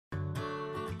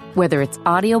Whether it's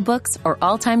audiobooks or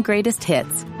all-time greatest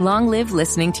hits, long live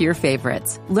listening to your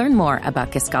favorites. Learn more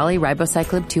about Kisqali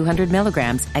Ribociclib 200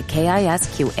 milligrams at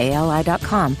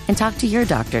KISQALI.com and talk to your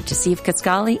doctor to see if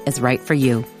Kisqali is right for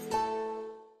you.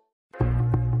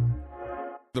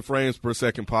 The Frames Per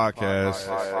Second podcast.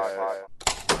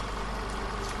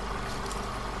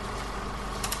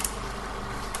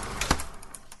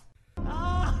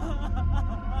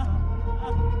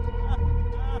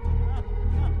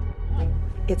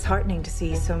 It's heartening to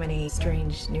see so many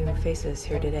strange new faces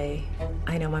here today.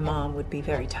 I know my mom would be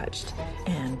very touched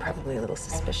and probably a little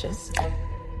suspicious.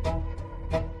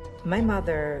 My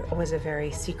mother was a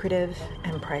very secretive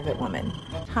and private woman.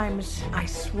 Times, I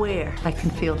swear, I can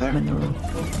feel them in the room.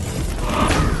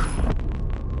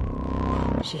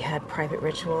 She had private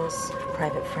rituals,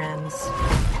 private friends.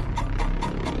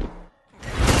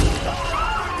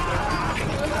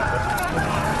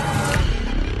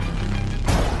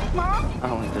 I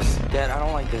don't like this. Dad, I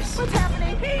don't like this. What's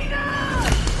happening? Nina!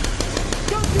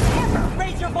 Don't you ever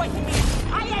raise your voice at me!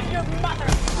 I am your mother!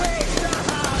 Please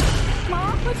stop!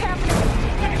 Mom, what's happening?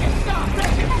 Make it stop!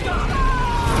 Make it stop!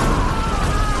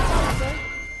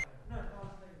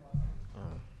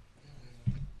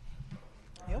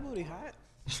 Your booty hot.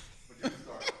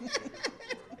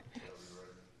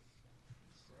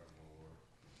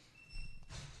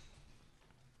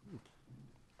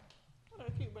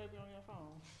 Keep baby on your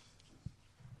phone.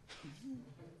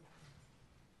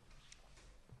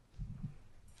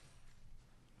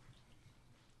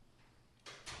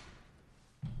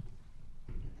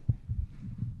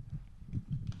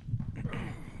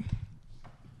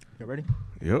 You ready?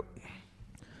 Yep.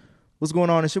 What's going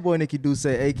on? It's your boy Nikki Duce,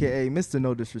 aka Mr.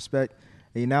 No Disrespect,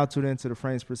 and you now tune into the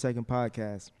Frames Per Second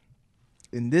podcast.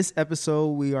 In this episode,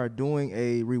 we are doing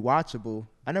a rewatchable.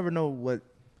 I never know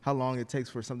how long it takes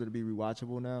for something to be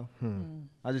rewatchable now.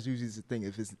 I just usually think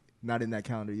if it's not in that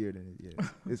calendar year, then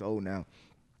it's old now.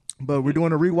 But we're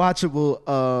doing a rewatchable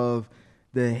of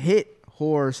the hit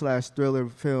horror / thriller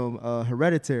film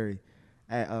Hereditary.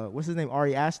 What's his name?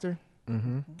 Ari Aster.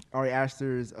 Mm-hmm. Ari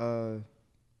Aster's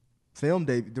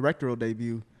directorial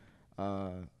debut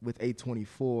with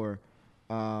A24.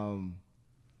 And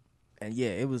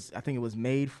yeah, I think it was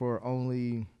made for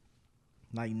only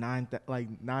like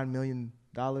 $9 million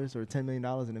or $10 million,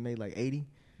 and it made like 80.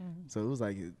 Mm-hmm. So it was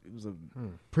a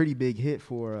pretty big hit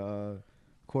for a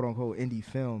quote unquote indie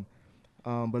film.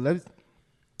 But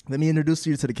let me introduce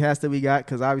you to the cast that we got,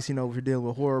 because obviously, if we're dealing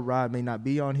with horror, Rod may not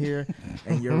be on here,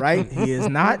 and you're right, he is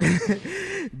not.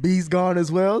 B's gone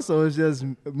as well, so it's just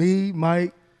me,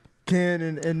 Mike, Ken,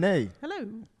 and Nay. Hello.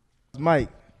 Mike,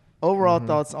 overall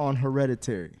thoughts on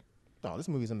Hereditary? Oh, this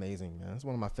movie's amazing, man. It's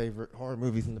one of my favorite horror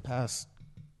movies in the past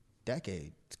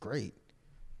decade. It's great.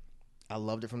 I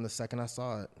loved it from the second I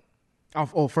saw it.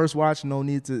 Oh, first watch, no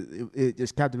need to. It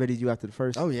just captivated you after the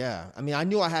first. Oh yeah. I mean, I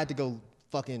knew I had to go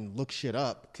fucking look shit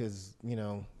up because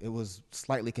it was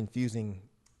slightly confusing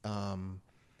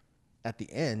at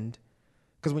the end.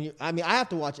 Because I have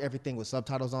to watch everything with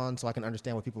subtitles on so I can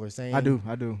understand what people are saying. I do.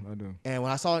 And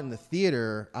when I saw it in the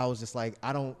theater, I was just like,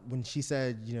 when she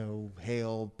said,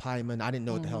 hail Pieman, I didn't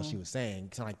know what the hell she was saying.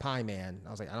 It sounded like Pie Man.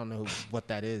 I was like, I don't know what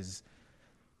that is.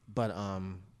 But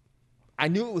I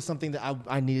knew it was something that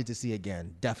I needed to see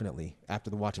again, definitely, after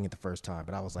watching it the first time.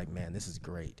 But I was like, man, this is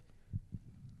great.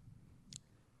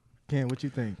 Ken, what you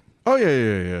think? Oh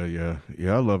yeah.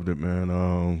 I loved it,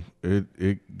 man.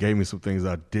 It gave me some things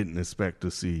I didn't expect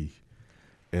to see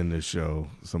in this show,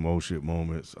 some old shit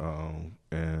moments,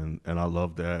 and I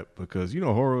love that because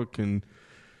horror can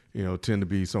tend to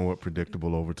be somewhat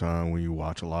predictable over time when you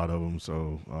watch a lot of them.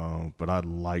 So, but I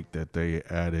like that they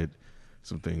added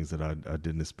some things that I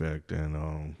didn't expect,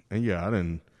 and yeah, I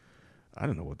didn't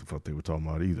know what the fuck they were talking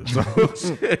about either. So,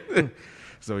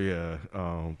 so yeah,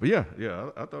 but yeah,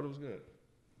 I thought it was good.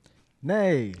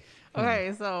 Nay.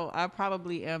 Okay, so I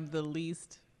probably am the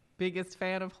least biggest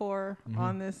fan of horror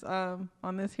on this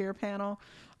here panel.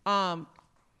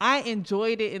 I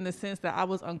enjoyed it in the sense that I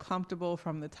was uncomfortable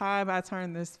from the time I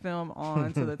turned this film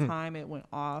on to the time it went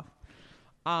off.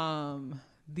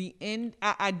 The end,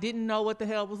 I didn't know what the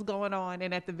hell was going on,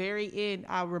 and at the very end,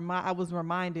 I was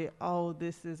reminded, oh,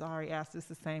 this is Ari Aster, this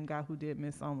is the same guy who did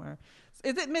Midsommar.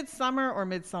 Is it Midsummer or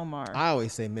Midsommar? I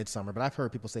always say Midsummer, but I've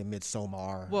heard people say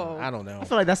Midsommar. Whoa. I don't know. I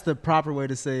feel like that's the proper way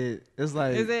to say it. It's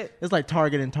like, is it? It's like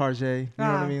Target and Tarjay. You know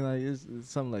what I mean? Like it's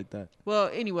something like that.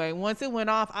 Well, anyway, once it went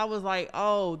off, I was like,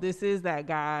 oh, this is that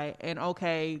guy. And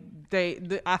okay,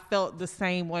 I felt the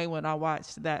same way when I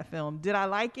watched that film. Did I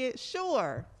like it?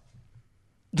 Sure.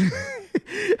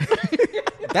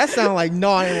 That sounded like,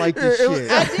 no, I didn't like this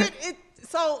shit. I did it.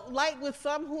 So like with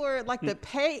some who are like the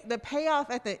payoff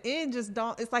at the end just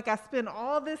don't. It's like I spend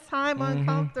all this time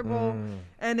uncomfortable,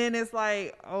 and then it's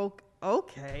like, oh,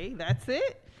 okay, that's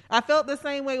it. I felt the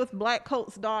same way with Black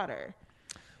Coat's daughter.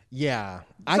 Yeah,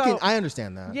 So- I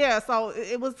understand that. Yeah, so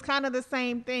it was kind of the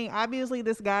same thing. Obviously,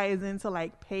 this guy is into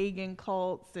like pagan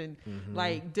cults and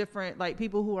like different like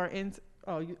people who are into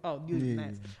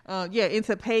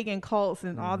into pagan cults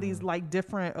and all these like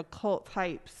different occult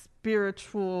type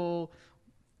spiritual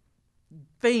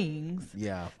things.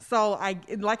 Yeah. So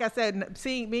like I said,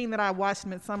 being that I watched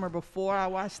Midsummer before I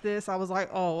watched this, I was like,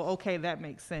 oh, okay, that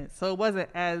makes sense. So it wasn't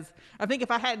as, I think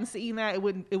if I hadn't seen that, it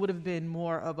would have been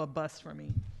more of a bust for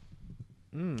me.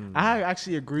 I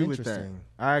actually agree with that. Interesting.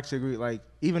 I actually agree. Like,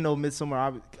 even though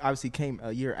Midsommar obviously came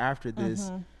a year after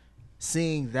this,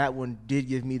 seeing that one did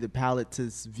give me the palate to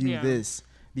view Yeah. this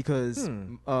because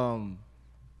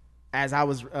as I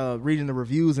was reading the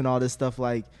reviews and all this stuff,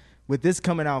 like with this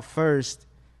coming out first,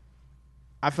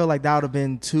 I felt like that would have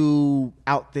been too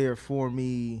out there for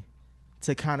me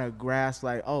to kind of grasp.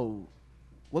 Like, oh,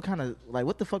 what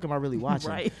the fuck am I really watching?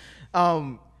 Right.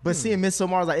 But seeing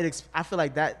Midsommar, I was like, I feel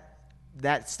like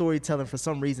that storytelling for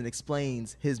some reason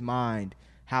explains his mind,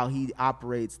 how he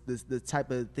operates, the type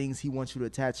of things he wants you to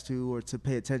attach to or to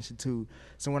pay attention to.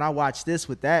 So when I watched this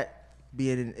with that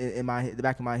being in my head, the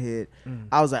back of my head,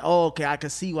 I was like, oh, okay, I can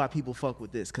see why people fuck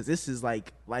with this, because this is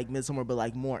like Midsommar, but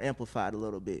like more amplified a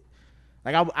little bit.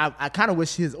 Like I kind of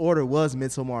wish his order was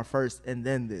Midsommar first and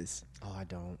then this. Oh, I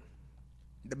don't.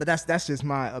 But that's just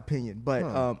my opinion.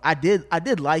 But I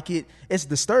did like it. It's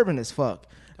disturbing as fuck.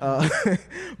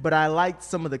 But I liked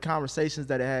some of the conversations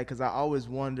that it had, because I always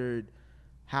wondered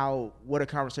what a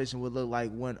conversation would look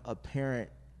like when a parent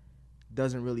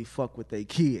doesn't really fuck with their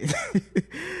kid.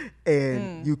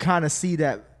 And you kind of see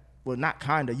that, well, not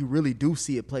kind of, you really do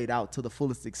see it played out to the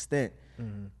fullest extent.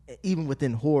 Even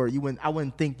within horror, I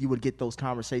wouldn't think you would get those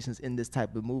conversations in this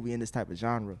type of movie, in this type of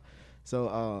genre.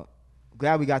 So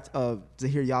glad we got to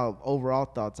hear y'all overall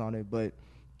thoughts on it. But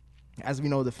as we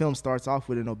know, the film starts off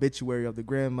with an obituary of the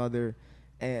grandmother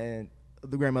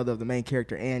of the main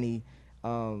character, Annie.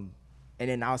 And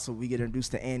then also we get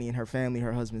introduced to Annie and her family,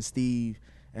 her husband, Steve,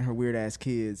 and her weird ass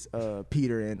kids,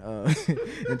 Peter and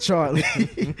and Charlie.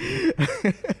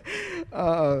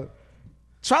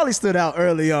 Charlie stood out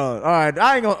early on. All right,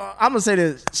 I'm gonna say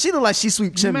this. She looked like she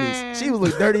sweep chimneys. Man. She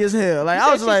was dirty as hell. Like,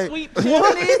 I was she like, sweep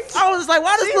what? chimneys? I was like,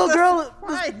 why this little Jesus girl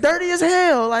Christ. is dirty as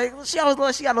hell? Like, she always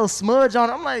like she got a little smudge on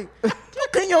her. I'm like, you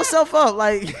clean yourself up.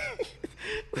 Like,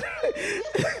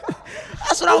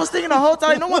 that's what I was thinking the whole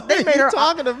time. You know what? They made her.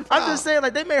 talking about? I'm just saying,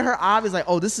 like, they made her obvious. Like,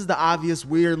 oh, this is the obvious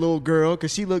weird little girl,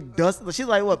 because she looked dusty. She's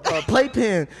like, what?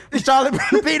 Playpen. Charlie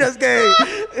Brown Peters game.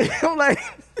 I'm like,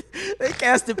 they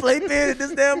casted Playpen in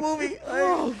this damn movie. Like,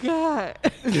 Oh God.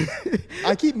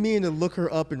 I keep meaning to look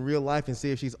her up in real life and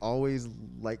see if she's always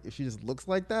like, if she just looks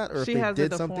like that, or She if they has a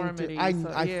did something to. deformity. I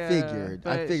yeah, figured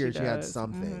but she had does.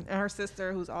 something. Mhm. And her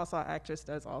sister, who's also an actress,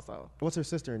 does also. What's her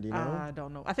sister? Do you know? I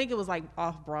don't know. I think it was like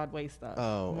off Broadway stuff,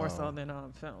 more so than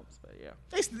films. But yeah.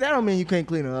 that don't mean you can't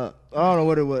clean her up. I don't know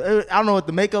what it was. I don't know what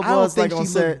the makeup I don't was think like on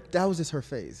she set. looked, that was just her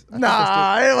face. I think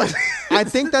Nah, it was. I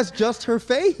think that's just her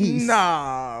face.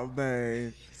 Nah,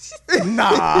 man.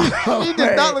 Nah, She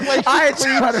did not look like she I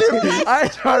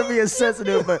ain't trying to be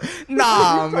insensitive, but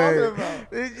nah, man. about?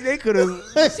 They could have.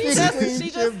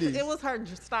 It was her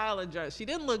style of dress. She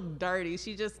didn't look dirty.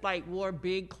 She just like wore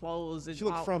big clothes. And She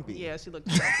looked frumpy. Yeah, she looked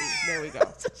frumpy. There we go.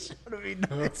 She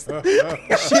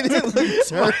didn't look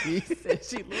dirty.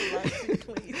 She looked like she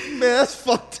clean. Man, that's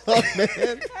fucked up, man. I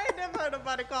ain't never heard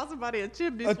nobody call somebody a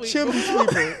chimney A sweep. chimney before.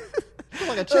 sweeper.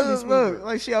 Like a chimney sweeper. Look,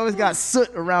 like she always got soot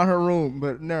around her room,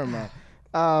 but never mind.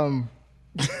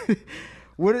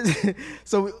 What is it?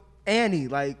 So Annie,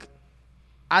 like,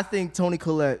 I think Toni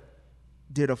Collette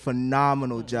did a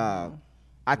phenomenal job.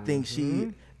 I think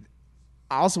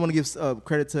I also want to give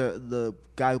credit to the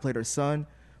guy who played her son,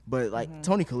 but like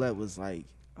Toni Collette was like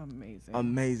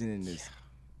amazing in this.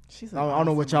 She's I don't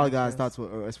know what y'all guys thoughts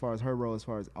were as far as her role, as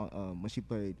far as when she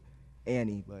played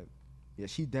Annie, but yeah,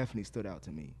 she definitely stood out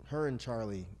to me. Her and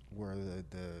Charlie were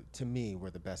to me were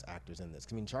the best actors in this.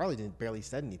 I mean, Charlie barely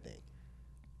said anything.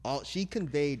 She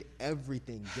conveyed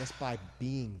everything just by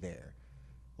being there.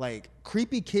 Like,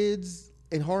 creepy kids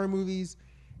in horror movies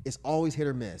is always hit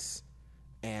or miss,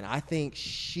 and I think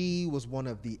she was one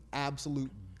of the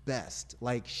absolute best.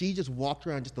 Like, she just walked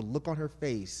around, just the look on her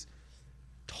face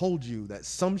told you that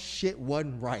some shit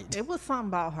wasn't right. It was something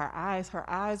about her eyes. Her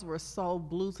eyes were so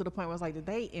blue to the point where it's like, did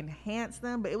they enhance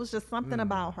them? But it was just something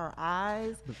about her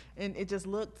eyes, and it just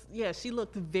looked. Yeah, she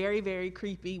looked very, very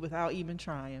creepy without even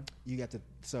trying. You got to.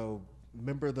 So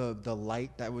remember the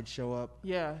light that would show up?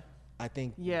 Yeah. I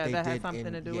think Yeah, they that had did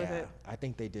something to do with it. I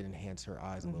think they did enhance her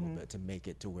eyes a little bit to make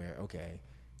it to where, okay,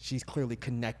 she's clearly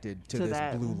connected to this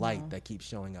that, blue light that keeps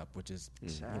showing up, which is, you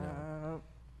know.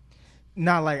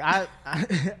 Nah, like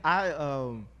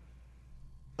I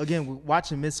again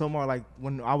watching Midsommar, like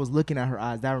when I was looking at her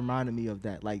eyes, that reminded me of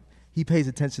that. Like he pays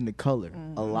attention to color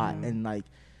a lot, and like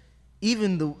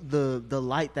even the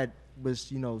light that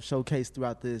was, you know, showcased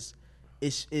throughout this,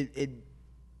 it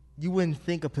you wouldn't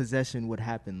think a possession would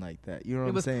happen like that. You know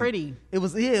what I'm saying? It was pretty. It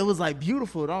was, yeah, it was like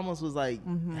beautiful. It almost was like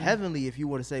heavenly, if you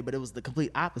were to say, but it was the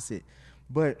complete opposite.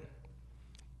 But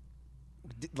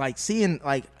like seeing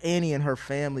like Annie and her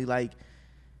family, like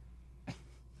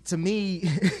to me,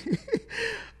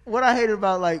 what I hated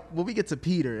about like when we get to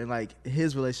Peter and like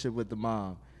his relationship with the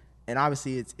mom, and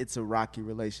obviously it's a rocky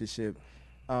relationship.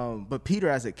 But Peter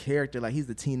as a character, like he's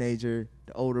the teenager,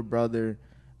 the older brother.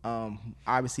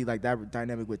 Obviously like that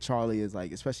dynamic with Charlie is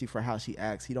like, especially for how she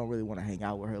acts, he don't really want to hang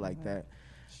out with her like that.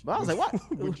 But I was like, why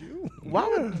would you? Why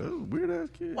would That was a weird ass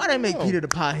kid. why they make Peter the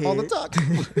pothead? All the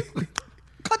time.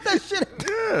 Cut that shit.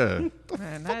 Yeah.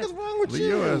 Man, What is wrong with Leave you?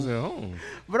 your ass at home.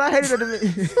 But I hated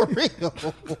it. For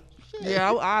real.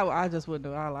 yeah, I just wouldn't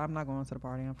do it. I'm not going to the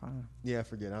party. I'm fine. Yeah,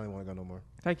 forget. I don't even want to go no more.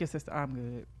 Take your sister. I'm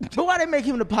good. But why they make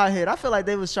him the pothead? I feel like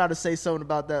they was trying to say something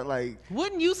about that. Like,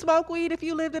 Wouldn't you smoke weed if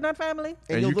you lived in that family?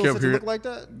 And And your you little kept sister hearing- look like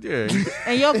that? Yeah.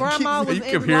 And your grandma was You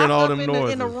kept hearing locked all up them in the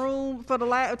noises. room for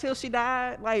until she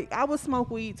died. Like I would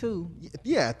smoke weed too.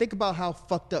 Yeah, think about how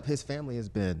fucked up his family has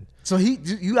been. so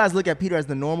you guys look at Peter as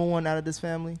the normal one out of this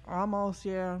family? Almost,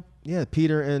 yeah. Yeah,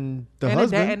 Peter and the and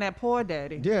husband. and that poor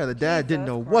daddy. Yeah, the dad didn't Jesus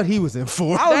know Christ. what he was in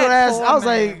for. I was gonna That ask. poor I was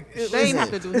man. like, They ain't have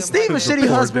to do him is Steve a like that. shitty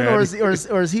Poor husband, daddy.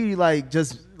 or is he like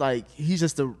just like he's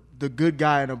just the good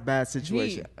guy in a bad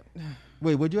situation?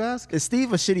 Wait, what'd you ask? Is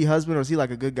Steve a shitty husband, or is he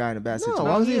like a good guy in a bad No, situation?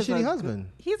 why was he a is shitty husband?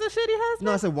 He's a shitty husband.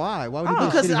 No, I said why? Why would he be a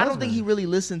Because shitty I don't husband? think he really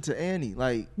listened to Annie.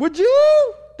 Like, Would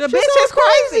you? the She bitch sounds is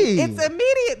crazy. It's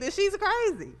immediate that she's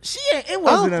crazy. it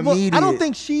wasn't immediate. I don't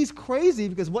think she's crazy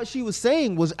because what she was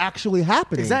saying was actually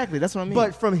happening. Exactly, that's what I mean.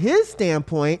 But from his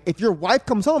standpoint, if your wife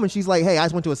comes home and she's like, "Hey, I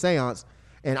just went to a seance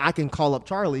and I can call up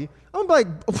Charlie," I'm like,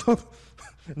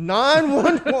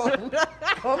 911,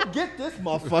 come get this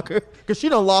motherfucker, because she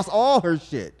done lost all her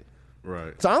shit.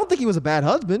 Right. So I don't think he was a bad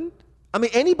husband. I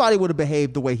mean, anybody would have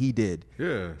behaved the way he did.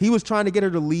 Yeah. He was trying to get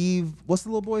her to leave. What's the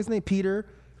little boy's name? Peter.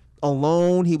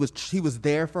 Alone. He was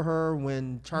there for her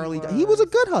when Charlie died. He was a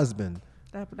good husband.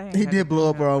 he did blow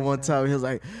up her on one time. He was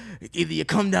like, either you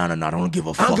come down or not. I don't give a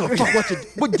I fuck. don't give a fuck what you.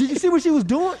 But did you see what she was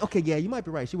doing? Okay, yeah, you might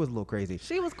be right. She was a little crazy.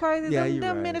 She was crazy. Yeah, them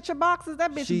you're right. miniature boxes.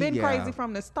 That bitch been Yeah. crazy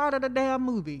from the start of the damn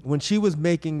movie. When she was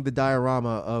making the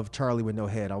diorama of Charlie with no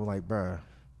head, I was like, bruh.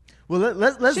 Well,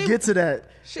 let's She- get to that.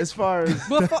 As far as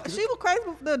Before, she was crazy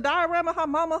with the diorama. Her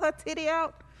mama, her titty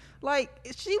out. Like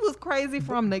she was crazy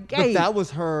from the But gate. that was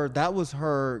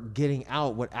her getting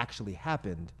out what actually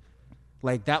happened.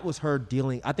 Like that was her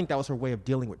dealing. I think that was her way of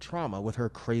dealing with trauma with her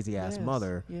crazy ass Yes,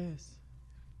 mother. Yes.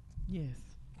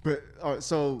 But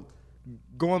so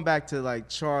going back to like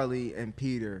Charlie and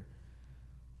Peter,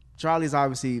 Charlie's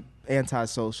obviously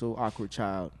antisocial, awkward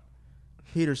child.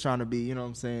 Peter's trying to be, you know what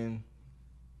I'm saying?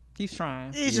 He's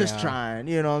trying. He's just Yeah. trying,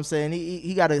 you know what I'm saying?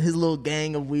 He got his little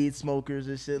gang of weed smokers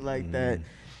and shit like that.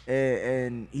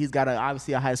 And he's got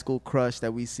obviously a high school crush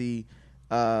that we see.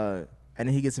 And then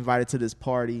he gets invited to this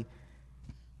party.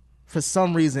 For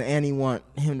some reason, Annie want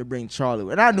him to bring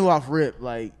Charlie. And I knew off rip,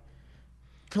 like,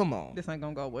 come on. This ain't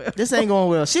gonna go well. This ain't going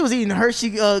well. She was eating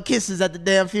Hershey kisses at the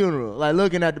damn funeral, like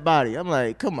looking at the body. I'm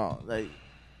like, come on, like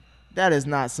that is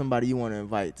not somebody you want to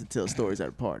invite to tell stories at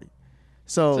a party.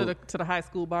 So to the high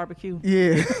school barbecue.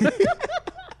 yeah,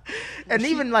 and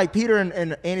even like Peter and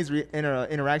Annie's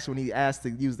interaction when he asked to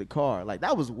use the car, like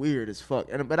that was weird as fuck.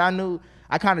 But I knew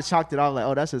I kind of chalked it off like,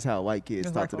 oh, that's just how white kids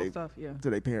It's talk like to old stuff, yeah.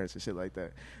 their parents and shit like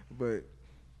that. But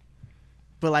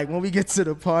like when we get to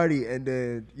the party and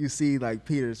then you see like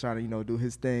Peter's trying to do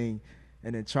his thing,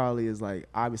 and then Charlie is like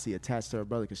obviously attached to her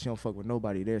brother because she don't fuck with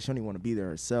nobody there. She don't even want to be there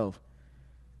herself.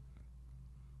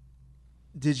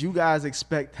 Did you guys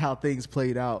expect how things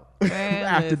played out Man,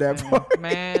 after that listen. party?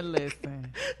 Man,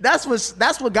 listen. That's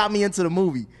what got me into the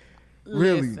movie.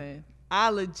 Really. Listen, I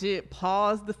legit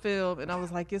paused the film and I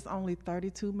was like, it's only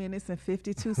 32 minutes and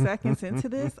 52 seconds into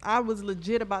this. I was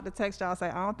legit about to text y'all say,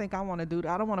 I don't think I want to do that.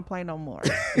 I don't want to play no more.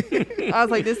 I was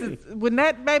like, this is when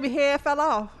that baby head fell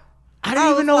off. I didn't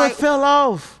even was know like, it fell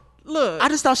off. Look, I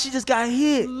just thought she just got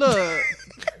hit. look.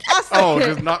 I Oh,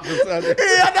 just knocked us under.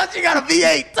 Yeah, I thought you got a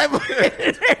V8 type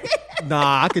of.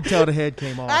 Nah, I could tell the head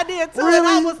came off. I did too.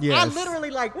 Really? And I Yes. literally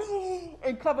like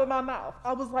and covered my mouth.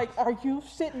 I was like, "Are you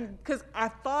shitting?" Because I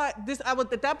thought this. I was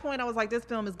at that point. I was like, "This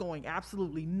film is going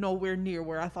absolutely nowhere near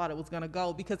where I thought it was gonna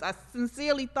go." Because I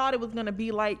sincerely thought it was gonna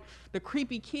be like the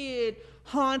creepy kid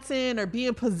haunting or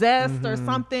being possessed or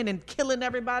something and killing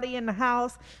everybody in the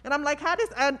house. And I'm like, "How does?"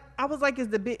 I was like,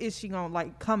 "Is she gonna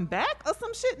like come back or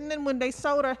some shit?" And then when they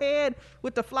showed her head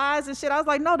with the flies and shit, I was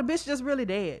like, "No, the bitch just really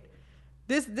dead."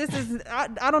 This is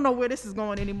I don't know where this is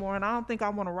going anymore, and I don't think I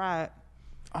want to ride.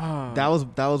 That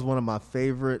was one of my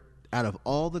favorite out of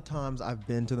all the times I've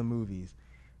been to the movies.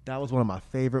 That was one of my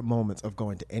favorite moments of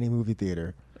going to any movie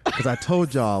theater. Because I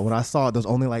told y'all when I saw it, there was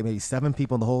only like maybe 7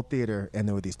 people in the whole theater, and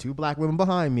there were these 2 black women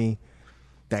behind me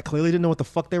that clearly didn't know what the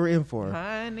fuck they were in for.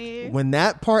 Honey. When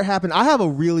that part happened, I have a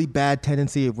really bad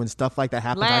tendency when stuff like that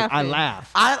happens. I Laughing.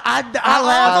 laugh. I laughed. I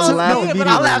laughed No, but I immediately.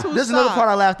 laughed. There's another part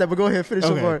I laughed at, but go ahead, finish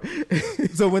your part.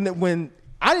 So when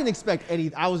I didn't expect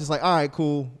any, I was just like, all right,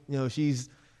 cool. You know, she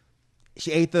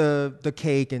ate the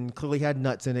cake and clearly had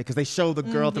nuts in it because they show the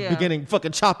girl at the yeah. beginning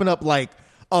fucking chopping up like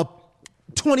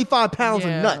 25 pounds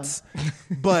Yeah. of nuts.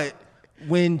 But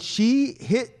when she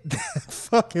hit that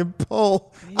fucking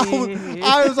pole,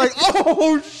 I was like,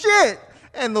 oh shit.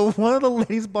 And one of the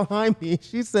ladies behind me,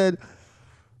 she said,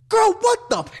 girl, what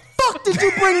the fuck did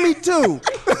you bring me to?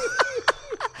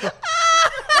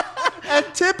 And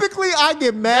typically I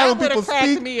get mad That when people would've cracked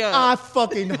speak. me up. I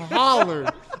fucking hollered.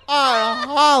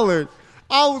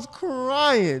 I was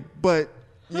crying. But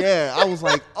yeah, I was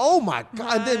like, oh my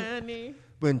God. And then Honey.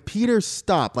 when Peter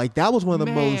stopped, like that was one of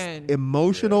the Man. most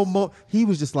emotional he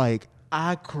was just like,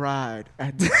 I cried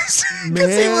at this. Man.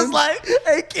 Because he was like,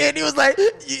 hey, kid, he was like,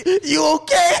 you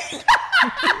okay?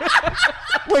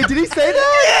 wait, did he say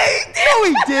that? Yeah, he did. No,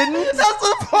 he didn't. That's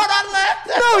the part I laughed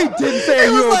at. No, he didn't say, He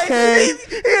 "Are was you like, okay?"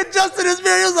 He adjusted his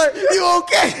mirror. He was like, you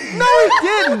okay? No, he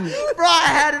didn't. Bro, I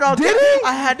had it on. Did he?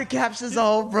 I had the captions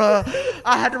on, bro.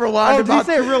 I had to rewind. Oh, did he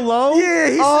say it real low? Yeah,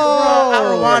 he said, bro.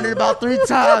 I rewinded about 3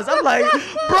 times. I'm like,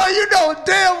 bro, you know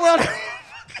damn well.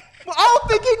 I don't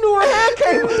think he knew her head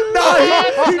came.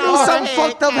 No, he No, knew her something head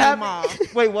fucked up came happened.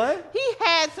 off. Wait, what? He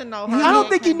had to know. Her I don't head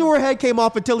think he came knew off. her head came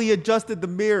off until he adjusted the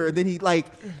mirror. And then he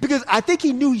because I think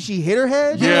he knew she hit her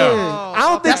head. Yeah. I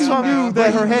don't think That's he what I knew mean,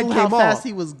 that but her he head knew came how fast off.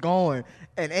 he was going.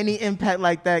 And any impact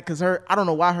like that, because I don't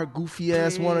know why her goofy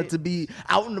ass wanted to be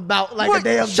out and about like a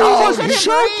damn she dog. was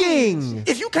choking.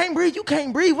 If you can't breathe, you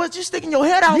can't breathe. What you sticking your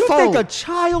head out You for? think a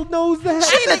child knows that?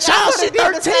 She ain't a child. She would've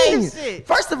did the same 13. shit.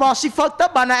 First of all, she fucked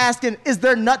up by not asking, is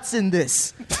there nuts in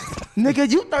this? Nigga,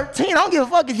 you 13. I don't give a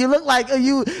fuck if you look like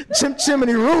you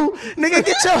Chimney Roo. Nigga,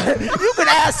 get your... You could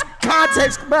ask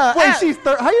context, bro. Wait, she's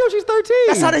how you know she's 13?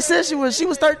 That's how they said she was. She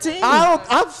was 13.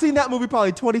 I've seen that movie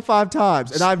probably 25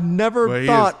 times, and I've never But he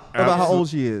thought is about how absolute- old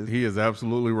she is. He is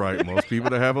absolutely right. Most people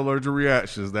that have allergic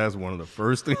reactions, that's one of the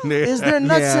first things they Is have. there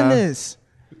nuts Yeah. in this?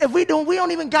 If we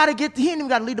don't even gotta get. He ain't even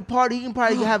gotta leave the party. He can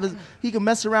probably he can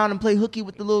mess around and play hooky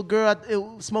with the little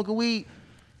girl smoking weed.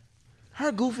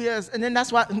 Her goofy ass, and then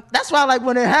that's why like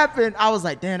when it happened, I was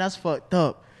like, damn, that's fucked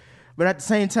up. But at the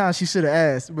same time, she should have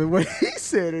asked. But what he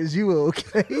said is, "You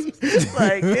okay?"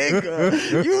 Like,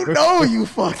 nigga, you know you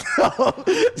fucked up.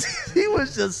 he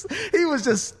was just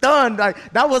stunned.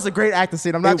 Like that was a great acting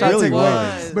scene. I'm not It trying really to take away,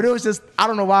 was. but it was just I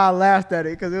don't know why I laughed at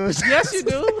it because it was. Yes, you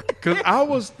do. Because I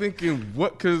was thinking,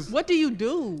 What do you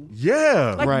do?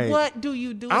 yeah. Like, Right. what do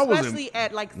you do? I wasn't- Especially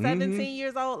at like 17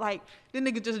 years old. Like, the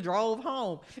nigga just drove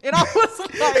home. And I was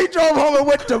He like, drove home and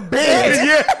went to bed.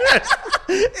 yeah.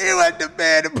 He went to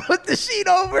bed and put the sheet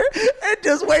over and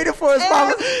just waited for his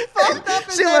mama. as fucked up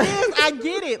as She that was- is, I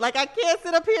get it. Like, I can't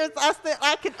sit up here and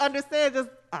I can understand just,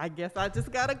 I guess I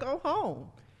just gotta go home.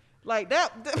 Like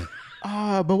that.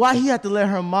 But why he had to let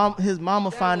his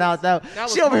mama find out that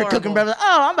was she over here cooking horrible. breakfast?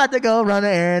 Oh, I'm about to go run an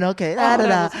errand. Okay, da da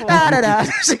da that was da da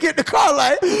da. She get in the car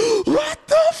like, what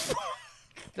the fuck?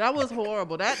 That was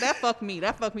horrible. That fucked me.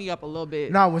 That fucked me up a little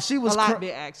bit. Nah, when she was a lot cr-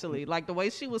 bit actually. Like the way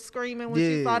she was screaming when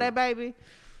she Yeah. saw that baby.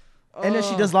 And then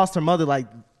she just lost her mother like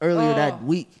earlier that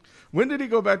week. When did he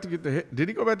go back to get the head? Did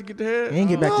he go back to get the head? He didn't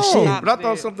get back to No. shit. But I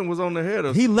thought something was on the head.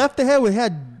 Or He left the head with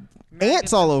had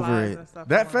ants all over it.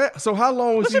 that fast? So how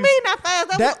long was What he? you mean that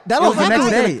fast? That'll was the happen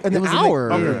next in day. an It was the hour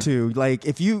next- or Okay. two. Like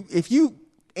if you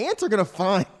ants are gonna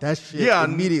find that shit Yeah,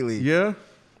 immediately. Yeah.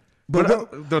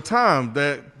 But the time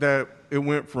that it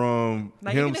went from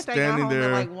Like, him even if they got standing home at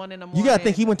there. like 1 in the morning. You gotta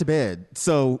think he went to bed.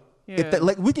 So If that,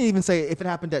 like we can even say if it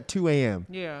happened at 2 a.m.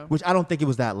 Yeah. Which I don't think it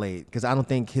was that late because I don't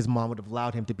think his mom would have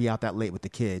allowed him to be out that late with the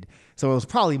kid. So it was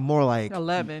probably more like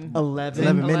 11.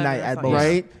 11 midnight at most.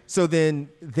 right? So then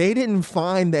they didn't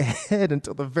find the head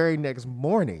until the very next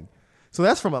morning. So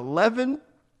that's from 11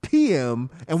 p.m.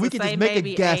 and we So can say just make a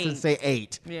maybe guess 8. and say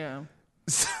 8. Yeah.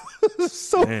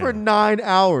 So for 9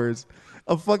 hours,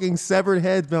 a fucking severed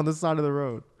head's been on the side of the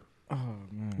road. Oh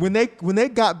man! When they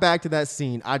got back to that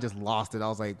scene, I just lost it. I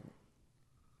was like,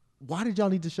 "Why did y'all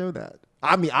need to show that?"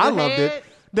 I mean, I loved it.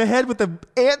 The head with the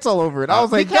ants all over it. I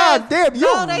was like, "God damn,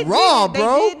 you're they raw, did.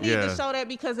 bro." They did need Yeah. to show that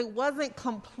because it wasn't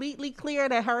completely clear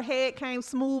that her head came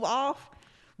smooth off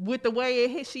with the way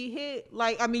it hit. She hit.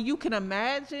 Like, I mean, you can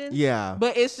imagine. Yeah.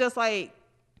 But it's just like,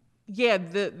 yeah,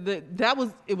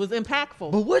 it was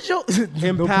impactful. But what's your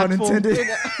Impactful. no pun intended.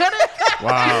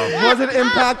 Wow. Was it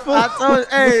impactful? I told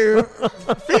hey,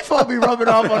 FIFA be rubbing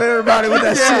off on everybody with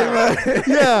that shit, man.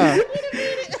 Yeah.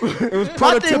 It was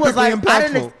My thing was like,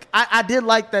 impactful. I did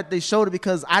like that they showed it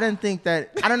because I didn't think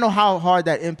that, I don't know how hard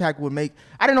that impact would make.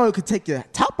 I didn't know it could take your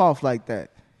top off like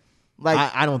that. Like,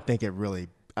 I don't think it really.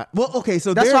 Well, okay,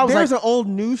 so That's why I was there's like- an old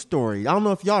news story. I don't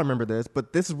know if y'all remember this,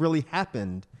 but this really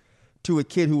happened to a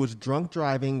kid who was drunk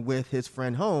driving with his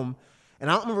friend home. And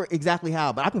I don't remember exactly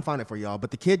how, but I can find it for y'all. But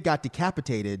the kid got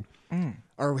decapitated,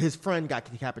 or his friend got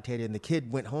decapitated, and the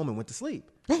kid went home and went to sleep.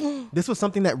 This was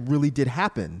something that really did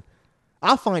happen.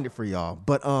 I'll find it for y'all.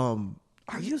 But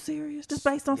Are you serious? Just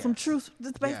based on some truth.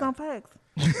 Just based Yeah. on facts.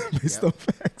 based on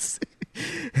facts.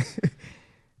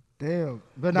 Damn.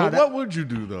 But no, But what would you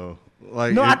do though?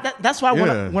 Like, no, it- that's why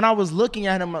yeah. when I was looking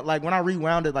at him, like when I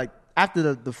rewound it, like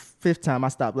after the fifth time, I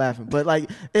stopped laughing. But like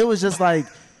it was just like,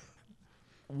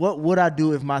 what would I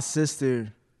do if my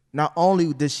sister? Not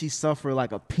only did she suffer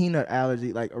like a peanut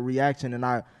allergy, like a reaction, and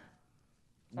I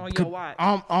On your watch.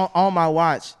 on my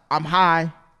watch, I'm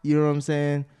high. You know what I'm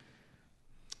saying?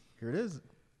 here it is.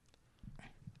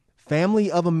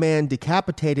 Family of a man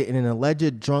decapitated in an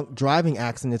alleged drunk driving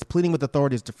accident is pleading with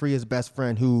authorities to free his best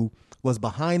friend who was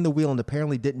behind the wheel and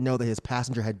apparently didn't know that his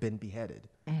passenger had been beheaded.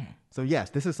 So yes,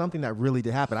 this is something that really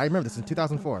did happen. I remember this in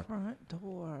 2004. Front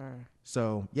door.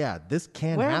 So yeah, this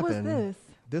can Where happen. was this?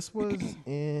 This was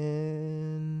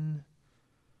in.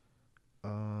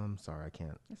 Sorry, I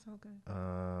can't. It's okay.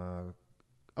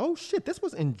 Oh shit, this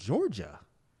was in Georgia,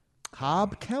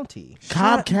 Cobb County.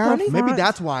 Cobb County? Maybe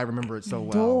that's why I remember it so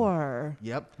well. Door.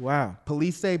 Yep. Wow.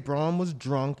 Police say Braun was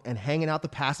drunk and hanging out the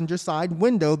passenger side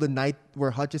window the night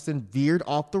where Hutchison veered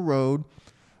off the road.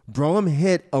 Brougham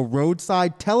hit a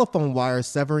roadside telephone wire,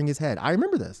 severing his head. I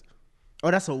remember this.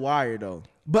 Oh, that's a wire though.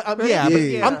 But Yeah. I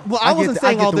I wasn't get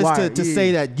saying the all this wire. to Yeah.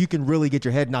 say that you can really get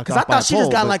your head knocked Because off I by thought a she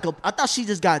just pole, got but- I thought she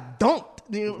just got dunked,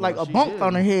 you know, like a she bump did.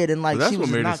 on her head, and like But that's she was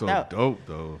what made just it knocked so out. dope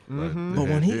though. Like, But the when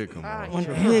head he- did come off. when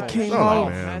the head came Oh off,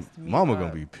 man, Mama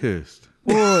gonna be pissed.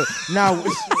 boy,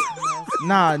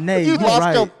 nah, Nay, You you're lost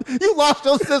right. you lost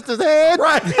your sister's head.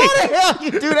 Right? How the hell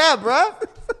you do that, bruh?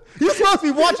 You're supposed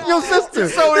to be watching your sister.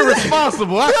 So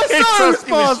irresponsible. You're so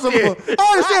irresponsible.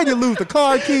 I understand you lose the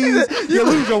car keys, you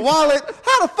lose your wallet.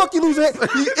 How the fuck you lose it?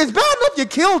 It's bad enough you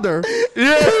killed her.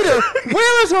 Yeah. Peter,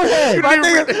 where is her head? My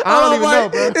nigga, I don't even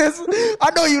know, like, bro. I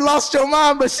know you lost your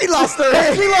mind, but she lost her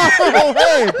head. She lost her whole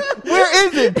head. Where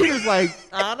is it? Peter's like,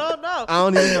 I don't know. I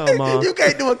don't even know, Mom. You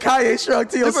can't do a Kanye shrug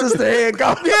to your sister head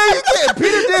gone. Yeah, you can't.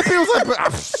 Peter did. Peter was like,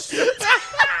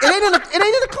 it ain't in the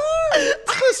car. I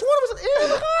could have sworn it was in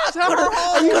the car.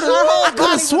 I could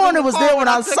have sworn it was there when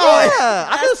I saw it. Yeah,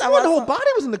 I could have sworn the whole body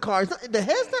was in the car. It's not, the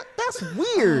head's not. That's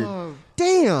weird.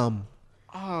 Damn.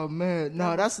 Oh man,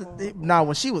 no,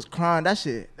 when she was crying,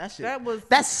 that was-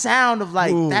 that sound of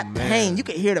like Ooh, that man. pain. You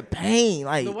could hear the pain,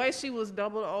 like The way she was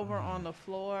doubled over on the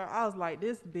floor, I was like,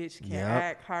 this bitch can Yep.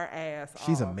 act her ass off.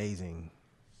 She's amazing.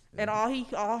 And all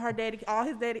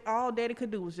daddy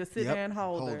could do was just sit there and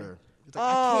hold her. It's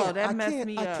like, That messed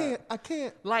me up. I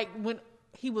can't. Like when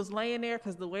he was laying there,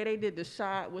 because the way they did the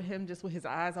shot with him just with his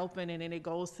eyes open, and then it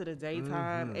goes to the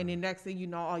daytime, and then next thing you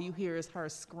know, all you hear is her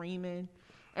screaming.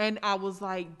 And I was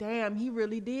like, damn, he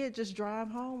really did just drive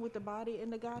home with the body in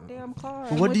the goddamn car.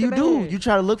 and what went do to you do? bed. You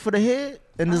try to look for the head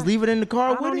and just leave it in the car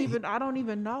I with don't it? even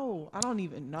know. I don't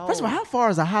even know. First of all, how far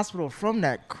is a hospital from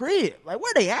that crib? Like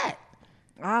where they at?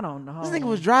 I don't know. This nigga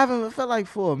was driving. It felt like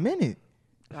for a minute.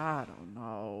 I don't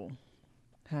know.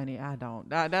 Honey, I don't.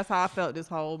 That's how I felt this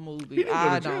whole movie. He didn't I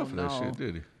go to jail don't for know. that shit,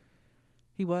 did he?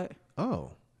 He what?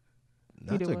 Oh,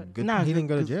 that's did a what? good. Nah, He didn't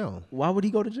go to 'cause- jail. Why would he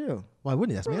go to jail? Why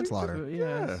wouldn't he? That's manslaughter.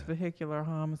 Yeah, it's vehicular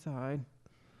homicide.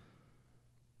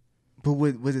 But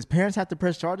would his parents have to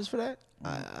press charges for that?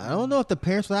 I don't know if the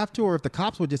parents would have to, or if the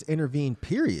cops would just intervene.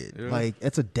 Period. Yeah. Like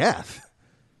it's a death.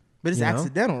 But it's you know?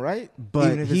 accidental, right? But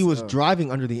Even if he it's, was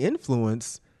driving under the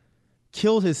influence,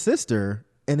 killed his sister,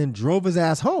 and then drove his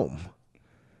ass home.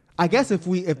 I guess if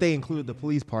they included the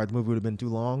police part, the movie would have been too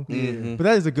long. But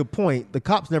that is a good point. The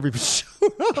cops never even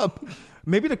showed up.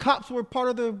 Maybe the cops were part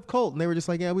of the cult, and they were just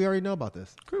like, "Yeah, we already know about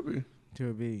this." Could be.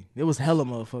 Could be. It was hella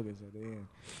motherfuckers at the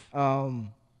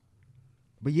end.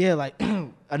 But yeah, like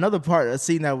another part, a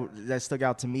scene that stuck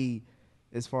out to me,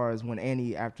 as far as when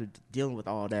Annie, after dealing with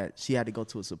all that, she had to go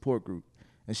to a support group,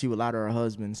 and she would lie to her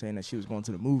husband saying that she was going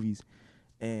to the movies,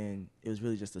 and it was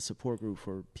really just a support group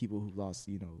for people who lost,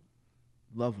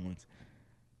 loved ones.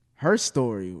 Her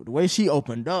story, the way she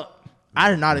opened up, I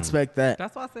did not expect that.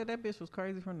 That's why I said that bitch was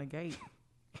crazy from the gate.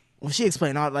 When she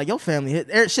explained all, like, your family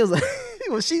hit, she was like,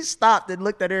 when she stopped and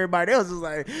looked at everybody else, it was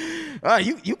like, oh,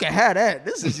 you can have that.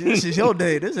 This is your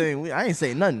day. I ain't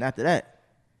saying nothing after that.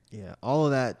 Yeah, all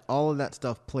of that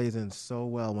stuff plays in so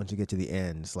well once you get to the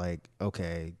end. It's like,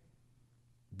 okay,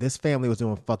 this family was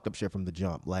doing fucked up shit from the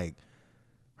jump. Like,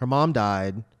 her mom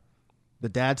died, the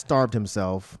dad starved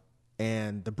himself,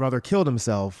 and the brother killed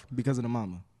himself Because of the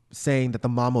mama. saying that the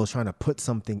mama was trying to put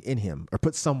something in him or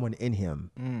put someone in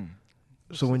him.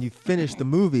 So when you finish the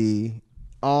movie,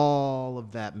 all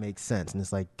of that makes sense. And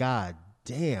it's like, God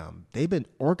damn, they've been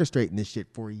orchestrating this shit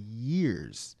for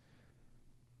years.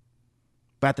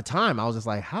 But at the time, I was just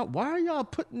like, why are y'all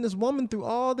putting this woman through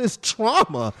all this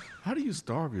trauma? How do you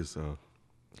starve yourself?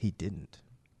 He didn't.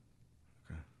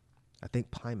 Okay. I think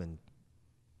Pyman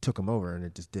took him over, and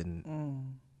it just didn't.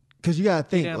 Because you got to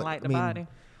think. He didn't like the body?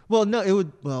 Well, no, it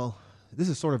would. Well, this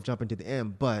is sort of jumping to the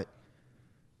end, but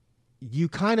you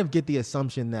kind of get the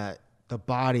assumption that the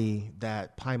body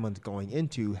that Pyman's going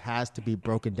into has to be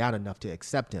broken down enough to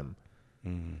accept him.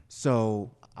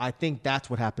 So I think that's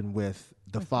what happened with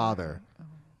the father,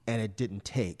 and it didn't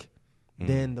take.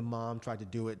 Then the mom tried to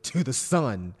do it to the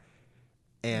son,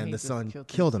 and he the just son killed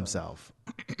killed himself.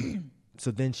 So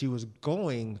then she was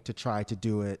going to try to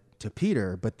do it to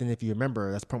Peter, but then if you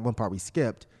remember, that's one part we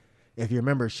skipped. If you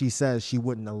remember, she says she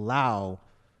wouldn't allow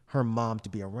her mom to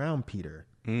be around Peter.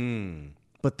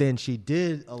 But then she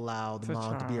did allow the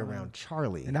mom to be around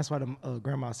Charlie. And that's why the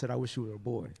grandma said, I wish you were a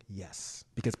boy. Yes,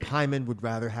 because Pyman would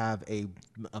rather have a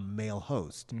male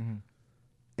host.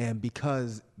 And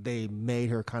because they made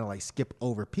her kind of like skip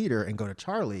over Peter and go to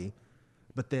Charlie,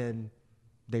 but then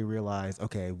they realized,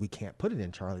 okay, we can't put it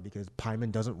in Charlie because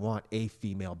Pyman doesn't want a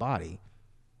female body.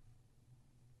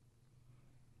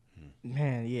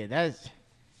 Man, yeah, that's.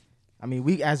 I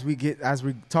mean, as we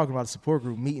talking about the support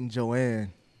group, meeting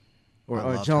Joanne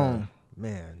or Joan, her.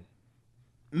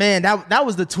 man, that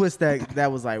was the twist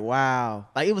that was like, wow,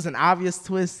 like it was an obvious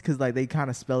twist because like they kind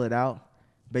of spell it out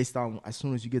based on as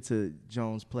soon as you get to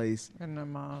Joan's place And the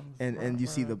mom's and you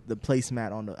see the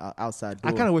placemat on the outside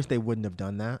door. I kind of wish they wouldn't have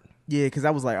done that. Yeah, because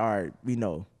I was like, all right, we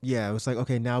know. Yeah, it was like,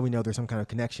 okay, now we know there's some kind of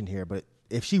connection here. But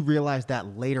if she realized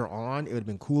that later on, it would have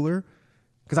been cooler.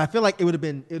 Because I feel like it would have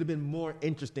been more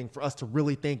interesting for us to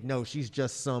really think, no, she's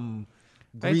just some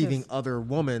grieving other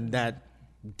woman that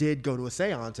did go to a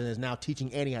seance and is now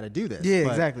teaching Annie how to do this. Yeah,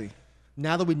 But exactly.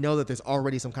 now that we know that there's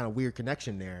already some kind of weird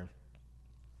connection there.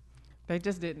 They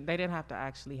didn't have to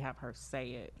actually have her say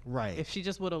it. Right. If she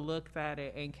just would have looked at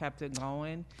it and kept it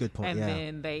going. Good point,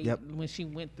 And yeah. then when she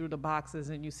went through the boxes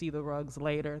and you see the rugs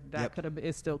later,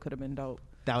 it still could have been dope.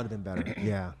 That would have been better.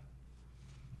 Yeah.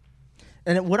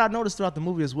 And what I noticed throughout the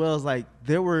movie as well is like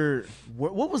there were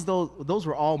what was those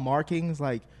were all markings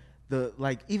like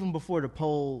even before the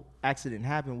pole accident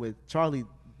happened with Charlie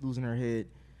losing her head,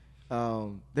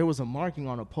 there was a marking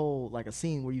on a pole like a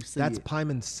scene where you see That's it.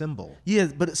 Pyman's symbol. Yeah,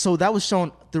 but so that was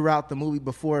shown throughout the movie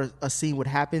before a scene would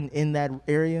happen in that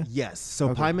area. Yes.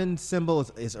 So Pyman's symbol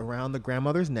is around the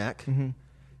grandmother's neck.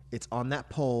 It's on that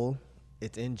pole.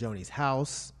 It's in Joni's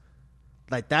house.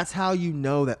 Like, that's how you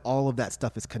know that all of that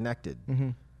stuff is connected.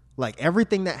 Like,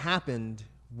 everything that happened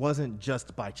wasn't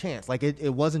just by chance. Like,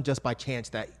 it wasn't just by chance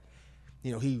that,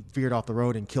 he veered off the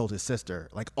road and killed his sister.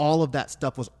 Like, all of that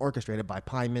stuff was orchestrated by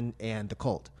Pyman and the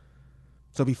cult.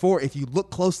 So before, if you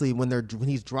look closely when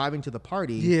he's driving to the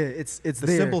party, it's the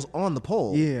there. symbol's on the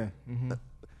pole. Yeah.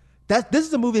 This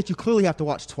is a movie that you clearly have to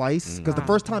watch twice because the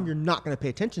first time you're not going to pay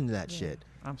attention to that shit.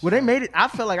 Well, they made it. I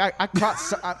felt like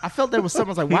I felt there was something. I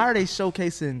was like, why are they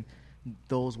showcasing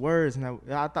those words? And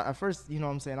I thought at first, you know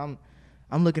what I'm saying?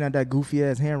 I'm looking at that goofy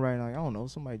ass handwriting. Like, I don't know,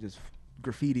 somebody just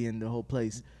graffitiing the whole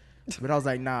place. But I was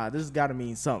like, nah, this has got to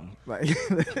mean something. Like,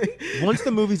 once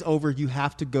the movie's over, you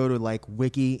have to go to like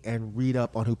Wiki and read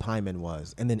up on who Pyman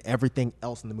was, and then everything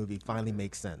else in the movie finally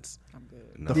makes sense. I'm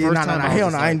good. The first time,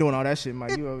 hell no, I ain't doing all that shit,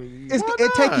 Mike.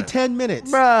 It take you 10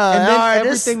 minutes, Bruh, and then all right,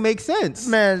 everything makes sense.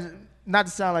 Man, not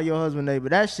to sound like your husband, Nate, but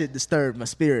that shit disturbed my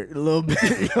spirit a little bit. You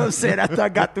know what I'm saying? After I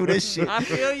got through this shit. I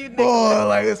feel you, nigga. Boy,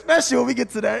 like, especially when we get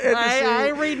to that end of shit. I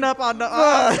ain't reading up on the.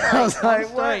 I was like,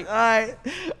 what? straight. All right.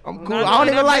 I'm cool. Not I don't doing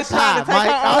even that like bitch trying pie, to take Mike.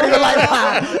 her I don't even like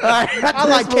pie. All right, I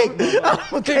like cake,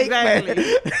 I'm a cake Exactly.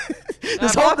 man.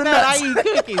 Just Now, hold the fuck that, nuts. I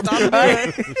eat cookies. I'm All good.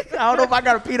 right. I don't know if I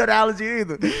got a peanut allergy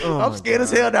either. I'm scared as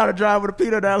hell down the drive with a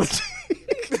peanut allergy.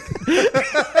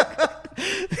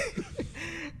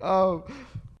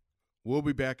 We'll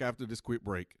be back after this quick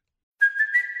break.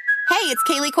 Hey, it's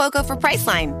Kaylee Cuoco for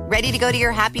Priceline. Ready to go to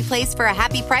your happy place for a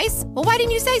happy price? Well, why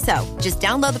didn't you say so? Just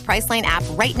download the Priceline app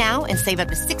right now and save up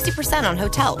to 60% on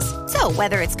hotels. So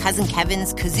whether it's Cousin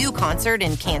Kevin's Kazoo Concert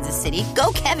in Kansas City,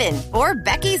 go Kevin, or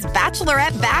Becky's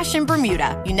Bachelorette Bash in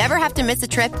Bermuda, you never have to miss a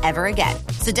trip ever again.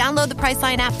 So download the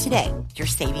Priceline app today. Your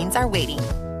savings are waiting.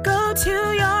 Go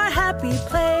to your happy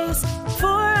place for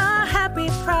a happy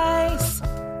price.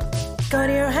 Go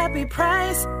to your happy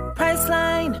price,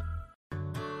 Priceline.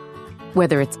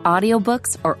 Whether it's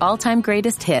audiobooks or all-time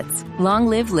greatest hits, long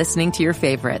live listening to your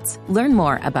favorites. Learn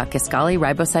more about Kisqali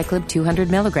Ribociclib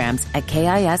 200 milligrams at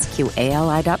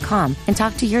KISQALI.com and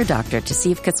talk to your doctor to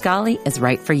see if Kisqali is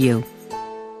right for you.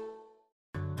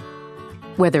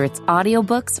 Whether it's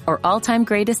audiobooks or all-time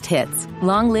greatest hits,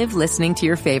 long live listening to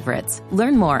your favorites.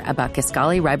 Learn more about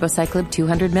Kisqali Ribociclib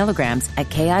 200 milligrams at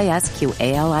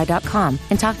KISQALI.com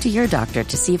and talk to your doctor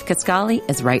to see if Kisqali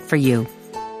is right for you.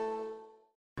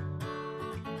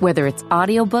 Whether it's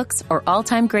audiobooks or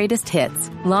all-time greatest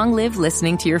hits, long live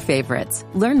listening to your favorites.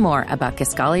 Learn more about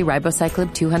Kisqali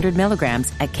Ribociclib 200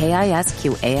 milligrams at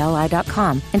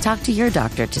KISQALI.com and talk to your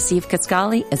doctor to see if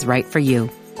Kisqali is right for you.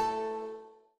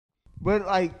 But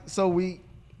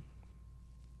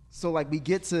we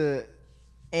get to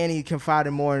Annie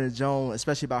confiding more in Joan,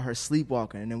 especially about her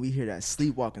sleepwalking, and then we hear that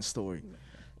sleepwalking story.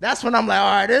 That's when I'm like, all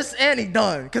right, this Annie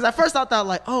done. Because at first I thought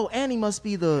like, oh, Annie must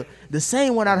be the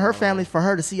same one out of her family for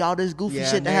her to see all this goofy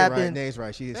shit that happened. Right, Nate's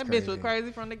right. She is That crazy. bitch was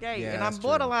crazy from the gate. Yeah, and I'm that's true.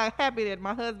 borderline happy that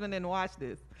my husband didn't watch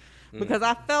this. Because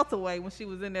I felt away when she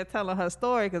was in there telling her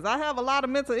story. Because I have a lot of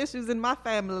mental issues in my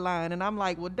family line. And I'm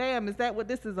like, well, damn, is that what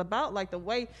this is about? Like the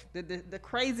way the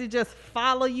crazy just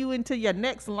follow you into your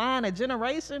next line of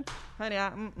generation? Honey,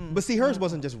 But see, hers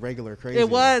wasn't just regular crazy. It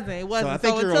wasn't. So I So,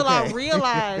 think you're until okay. I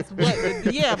realized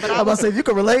what, but I'm about to say, if you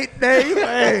can relate, Dave,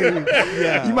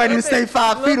 hey, you might need to stay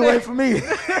 5 feet away from me.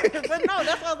 But no,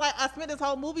 that's why I was like, I spent this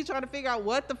whole movie trying to figure out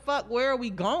what the fuck, where are we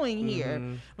going here?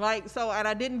 Like, so, and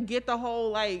I didn't get the whole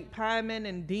like Pyman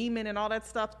and Demon and all that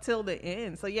stuff till the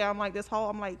end. So yeah, I'm like,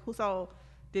 so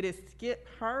did it skip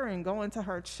her and go into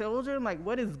her children? Like,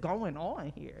 what is going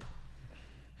on here?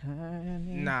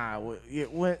 Nah,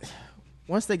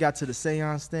 once they got to the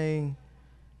seance thing,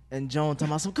 and Joan talking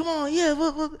about some, come on, yeah,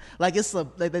 what? Like it's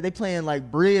they playing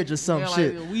like bridge or some Yeah, like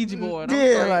shit. a Ouija board. I'm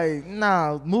Yeah, straight. like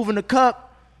nah, moving the cup.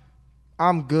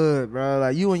 I'm good, bro.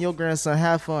 Like you and your grandson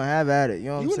have fun, have at it. You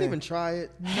know what You I'm wouldn't saying? even try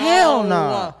it. Hell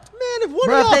no. Man, if one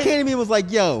Bruh, of y'all if they- came to me and was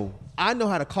like, yo, I know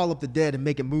how to call up the dead and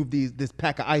make it move this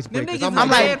pack of icebreakers. niggas I'm is like,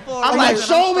 dead for a I'm like, reason.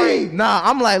 show I'm me. Nah,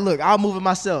 I'm like, look, I'll move it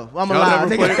myself. I'm Y'all alive.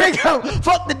 never Nigga,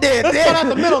 fuck the dead. let's cut out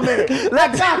the middleman.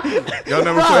 Y'all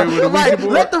never played with a Ouija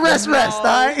board? Let the rest rest, all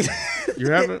right?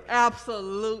 You haven't?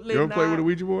 Absolutely You ever not. played with a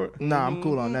Ouija board? Nah, I'm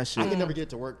cool on that I shit. can never get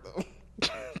to work though.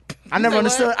 I never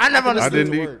understood. I never I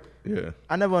understood. didn't. work. Yeah.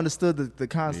 I never understood the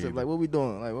concept. either. Like, what we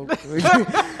doing? Like,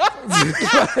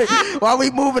 why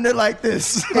we moving it like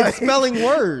this? It's spelling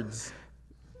words.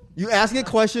 You asking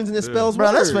questions and it spells Bro,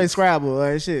 words. let's play Scrabble.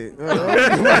 Like, shit.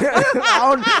 I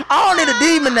don't need a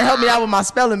demon to help me out with my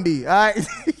spelling bee. All right.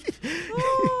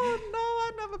 Oh, no,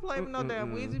 I never played with no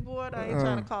damn Ouija board. I ain't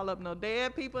trying to call up no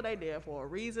dead people. They dead for a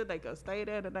reason. They could stay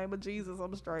there in the name of Jesus.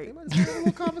 I'm straight. It's a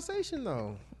little conversation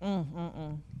though.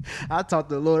 I talk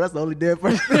to the Lord. That's the only dead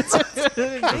person. That's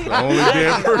The only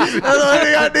damn person. the only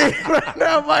thing I need right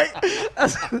now, Mike.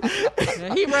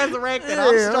 And he resurrected. Yeah,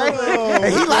 I'm straight.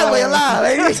 and he lightweight alive,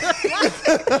 ain't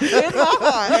he? In my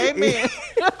heart. Amen.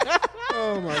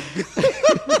 Oh my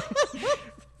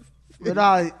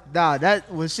god. But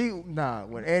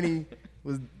when Annie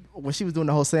was when she was doing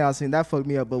the whole seance scene, that fucked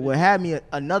me up. But what had me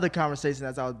another conversation,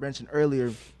 as I was mentioning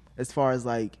earlier, as far as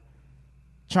like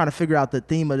trying to figure out the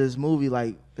theme of this movie,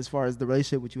 like as far as the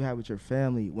relationship which you have with your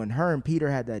family, when her and Peter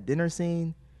had that dinner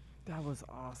scene, That was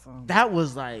awesome. that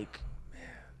was like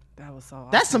That was so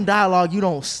awesome. that's some dialogue you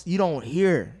don't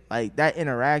hear, like that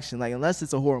interaction, like unless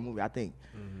it's a horror movie. I think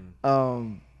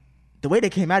the way they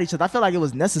came at each other, I felt like it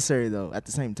was necessary though. At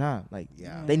the same time, like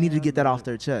they needed to get that off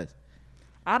their chest.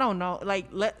 I don't know. Like,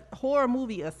 let horror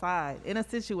movie aside, in a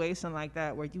situation like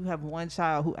that where you have one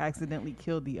child who accidentally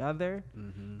killed the other,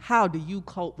 how do you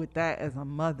cope with that as a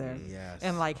mother? Yes.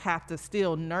 And like have to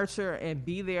still nurture and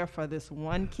be there for this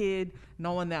one kid,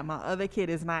 knowing that my other kid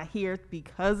is not here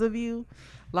because of you?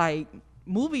 Like,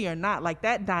 movie or not, like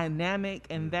that dynamic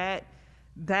and that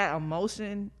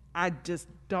emotion, I just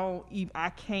don't even,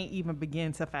 I can't even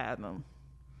begin to fathom.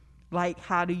 Like,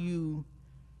 how do you...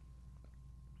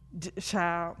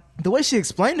 child. The way she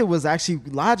explained it was actually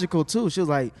logical too. She was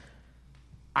like,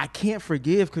 I can't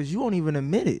forgive because you won't even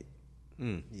admit it.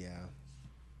 Yeah.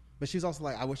 But she was also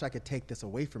like, I wish I could take this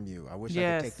away from you. I wish I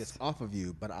Yes. could take this off of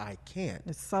you, but I can't.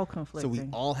 It's so So conflicting. we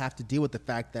all have to deal with the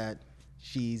fact that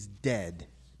she's dead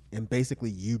and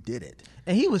basically you did it.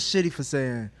 And he was shitty for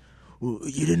saying, well,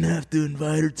 you didn't have to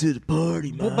invite her to the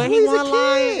party, man. but he He's a wasn't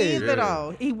lying kid. either,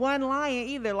 though. He wasn't lying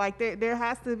either. Like, there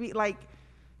has to be, like,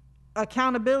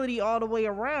 accountability all the way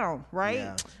around, right?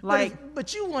 Yeah. Like,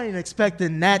 but you weren't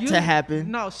expecting that to happen.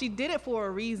 No, she did it for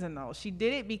a reason, though. She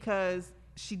did it because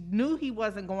she knew he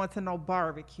wasn't going to no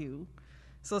barbecue.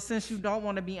 So since you don't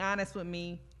want to be honest with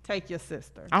me, take your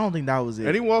sister. I don't think that was it.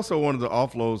 And he also wanted to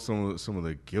offload some of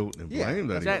the guilt and Yeah, blame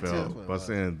that he that too. felt by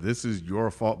saying, "This is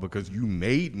your fault because you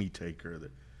made me take her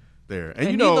there." And,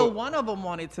 And you know, neither one of them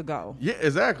wanted to go. yeah,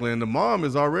 exactly. And the mom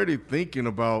is already thinking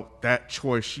about that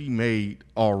choice she made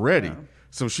already. Yeah.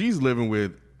 So she's living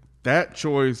with that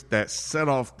choice that set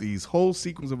off these whole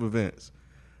sequence of events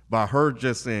by her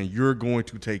just saying, "You're going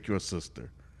to take your sister."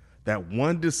 That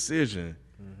one decision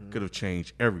could have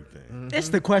changed everything. It's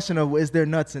the question of, is there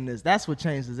nuts in this? That's what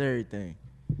changes everything.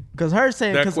 Because her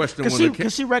saying, That question when it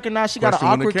because she recognized she got an Question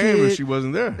when it awkward came and kid. she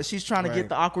wasn't there. She's trying to Right. get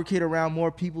the awkward kid around more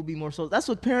people, be more social. That's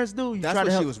what parents do. You That's try what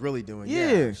to help. she was really doing.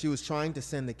 Yeah. She was trying to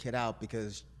send the kid out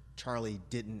because Charlie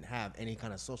didn't have any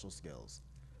kind of social skills.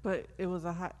 But it was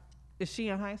a high... Is she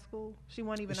in high school? She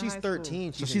wasn't even in She's high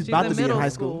 13. school. So she's in about in to be in middle high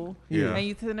school. Yeah. And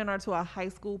you sending her to a high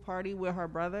school party with her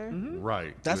brother?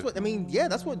 Right. That's what I mean. Yeah,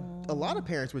 that's what a lot of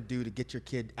parents would do to get your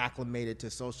kid acclimated to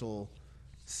social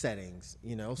settings.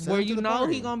 You know, send Where him to you the know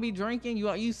party. he gonna be drinking.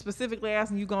 You specifically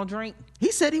asking you gonna drink,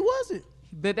 He said he wasn't.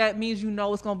 but that means you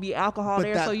know it's gonna be alcohol But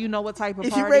there, that- so you know what type of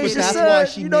If you party. raise it your That's is. son, why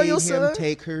she you know made your him son.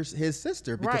 take his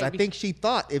sister because Right, I think she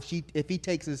thought if he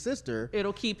takes his sister,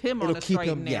 It'll keep him on it'll the keep straight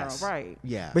him. and narrow, Yes, right?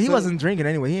 Yeah, But he So- wasn't drinking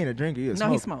anyway. He ain't a drinker. He a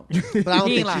No, he smoker. smoked. But I don't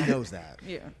He think ain't she lying. knows that.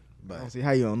 Yeah. I don't see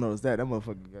how you don't notice that. That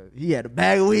motherfucker, he had a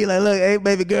bag of weed. Like, look, hey,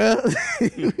 baby girl,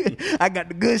 I got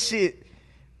the good shit.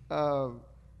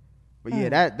 But yeah,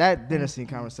 that dinner scene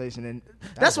conversation, and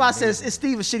that's why I said it's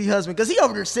Steve a shitty husband, because he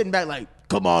over there sitting back like,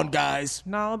 come on, guys,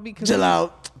 No, because chill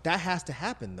out. That has to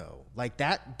happen though. Like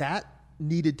that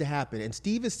needed to happen, and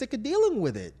Steve is sick of dealing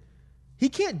with it. He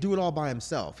can't do it all by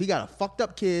himself. He got a fucked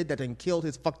up kid that then killed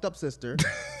his fucked up sister,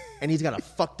 and he's got a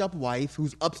fucked up wife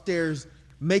who's upstairs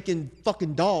making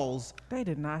fucking dolls. they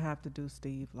did not have to do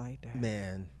Steve like that.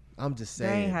 Man, I'm just They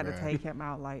saying. ain't had bruh. to take him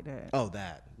out like that. Oh,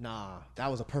 that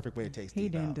was a perfect way to take Steve He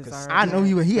didn't out, 'cause deserve I know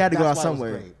he had to go out That's why it was some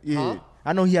way. great. Yeah, Huh?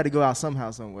 I know he had to go out somehow,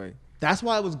 some way. That's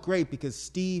why it was great, because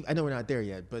Steve, I know we're not there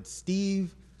yet, but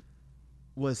Steve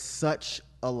was such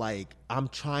a like, I'm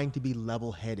trying to be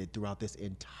level headed throughout this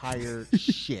entire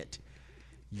shit.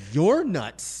 You're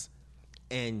nuts,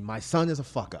 and my son is a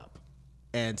fuck up.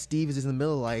 And Steve is in the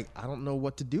middle, like, I don't know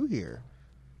what to do here.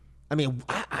 I mean,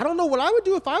 I don't know what I would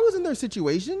do if I was in their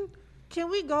situation. Can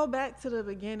we go back to the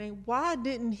beginning? Why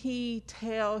didn't he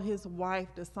tell his wife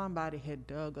that somebody had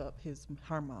dug up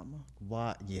her mama?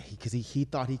 Why? Yeah, because he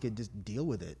thought he could just deal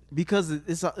with it. Because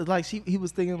it's like he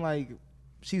was thinking like,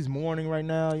 she's mourning right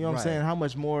now. You know what I'm Right. saying? How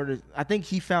much more? I think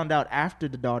he found out after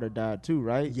the daughter died too,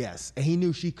 right? Yes, and he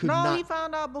knew she could No, not. he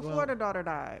found out before the daughter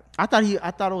died. I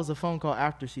thought it was a phone call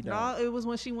after she died. No, it was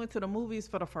when she went to the movies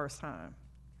for the first time.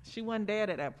 She wasn't dead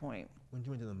at that point. when you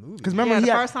went to the movie. Because remember Yeah, he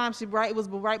the had, first time it was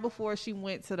right before she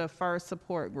went to the first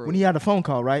support group. when he had a phone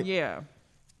call, right? Yeah.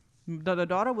 The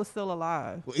daughter was still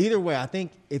alive. Well, either way, I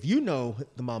think if you know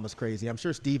the mama's crazy, I'm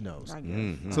sure Steve knows. I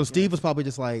guess. So Steve was probably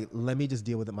just like, let me just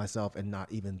deal with it myself and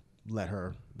not even let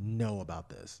her know about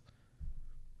this.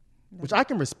 Which I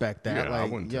can respect that. Yeah, I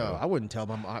like, wouldn't yo, tell. I wouldn't tell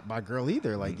my girl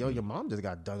either. Like, yo, your mom just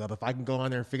got dug up. If I can go on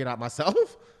there and figure it out myself.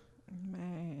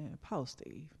 Man, poor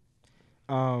Steve.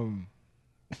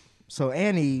 So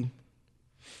Annie,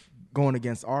 going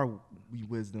against our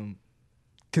wisdom,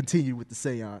 continued with the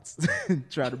seance,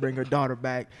 try to bring her daughter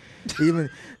back. Even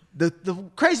the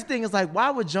crazy thing is like, why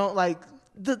would Joan like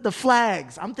the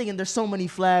flags? I'm thinking there's so many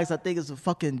flags. I think it's a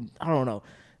fucking, I don't know.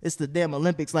 It's the damn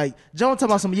Olympics. Like Joan talking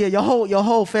about some, yeah, your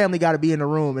whole family got to be in the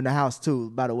room in the house too.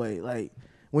 By the way, like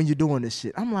when you're doing this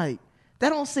shit, I'm like, that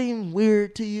don't seem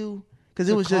weird to you. because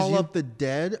it was just call you. up the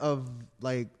dead of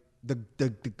like the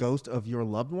ghost of your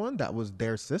loved one that was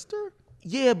their sister.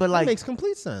 Yeah, but That like makes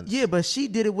complete sense. yeah, but she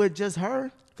did it with just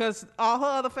her. Because all her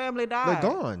other family died.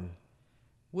 They're gone.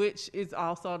 Which is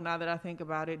also, now that I think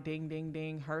about it, ding, ding,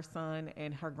 ding, her son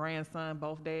and her grandson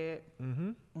both dead.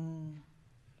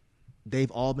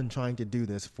 They've all been trying to do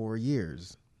this for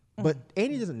years. But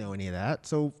Annie doesn't know any of that.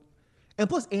 So, and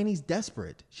plus Annie's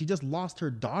desperate. She just lost her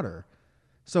daughter.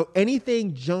 So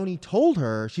anything Joni told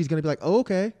her, she's going to be like, oh,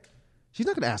 okay. She's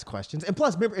not going to ask questions. And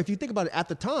plus, remember, if you think about it, at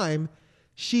the time,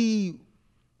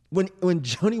 when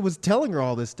Joni was telling her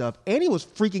all this stuff, Annie was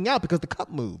freaking out because the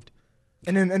cup moved.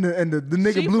 And then the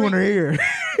nigga She blew in her ear.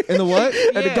 And the what?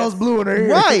 And the Yes. ghost blew in her ear.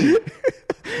 Right.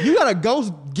 You got a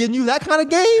ghost getting you that kind of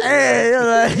game? Hey,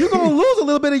 like, You're going to lose a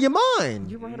little bit of your mind.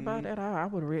 You right about that? I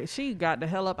would read. She got the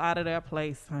hell up out of that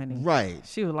place, honey. Right.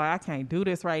 She was like, I can't do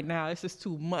this right now. It's just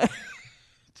too much.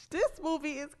 This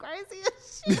movie is crazy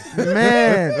as shit.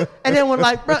 man. And then when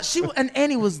like, bro,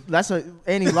 Annie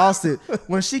lost it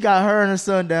when she got her and her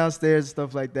son downstairs and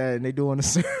stuff like that, and they doing the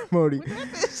ceremony. That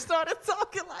bitch started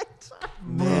talking like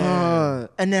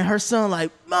And then her son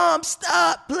like, Mom,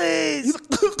 stop, please.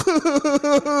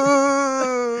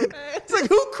 It's like,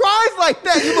 who cries like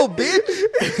that, you little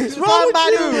bitch? What's wrong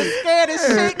somebody with who you? was scared as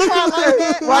shit cry like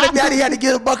that. Why the daddy had to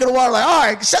get a bucket of water? Like, all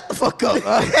right, shut the fuck up.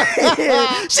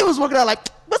 She was walking out like,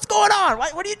 what's going on?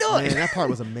 What are you doing? Man, that part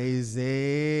was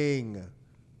amazing.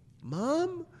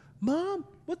 Mom,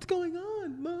 what's going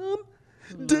on, Mom?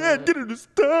 Dad, get her to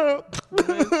stop.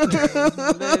 Listen, this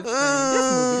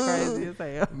movie crazy as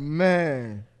hell.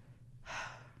 Man.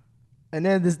 And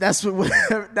then that's when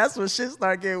shit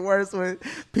started getting worse when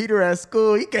Peter at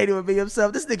school. He can't even be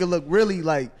himself. This nigga looked really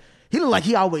like he looked like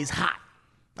he always hot.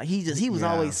 Like he was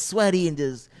always sweaty and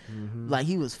just like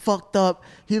he was fucked up.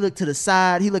 He looked to the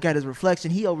side. He looked at his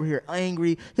reflection. He over here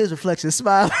angry. His reflection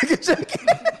smiled like a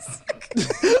jackass.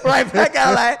 Right back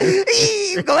out like,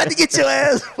 go have to get your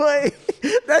ass, boy.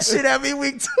 That shit had me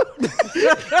weak too.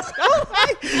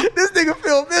 This nigga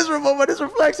feel miserable, but his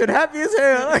reflection happy as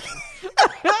hell. Like,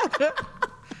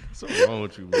 Something wrong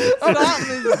with you, man.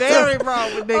 Something is very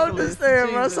wrong with Nicholas. I'm just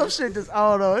saying, bro. Jesus. Some shit just,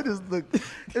 I don't know.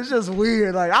 It's just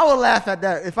weird. Like, I would laugh at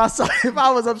that if I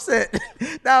was upset.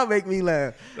 That would make me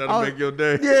laugh. That'll make your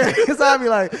day. Yeah, because I'd be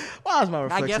like, why is my I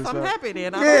reflection? guess I'm so-" happy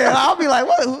then. Yeah, I'll be like,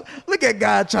 what? Look at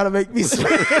God trying to make me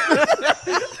sweat.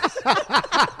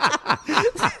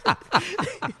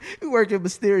 He work in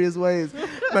mysterious ways.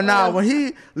 But nah, when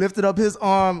he lifted up his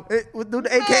arm, do the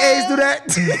AKAs do that? Oh,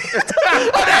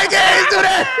 the AKAs do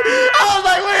that? I was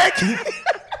like, wait,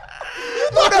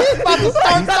 about to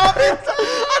start talking. I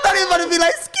thought he was about to be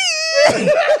like, ski.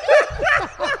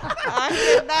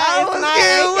 I was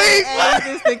getting weak.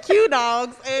 It's the Q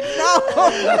dogs and no.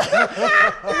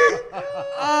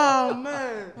 Oh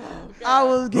man, I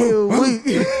was getting weak.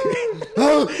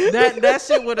 that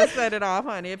shit would have set it off,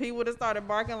 honey. If he would have started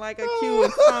barking like a Q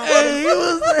and stomping. And he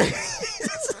was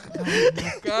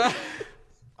like, God.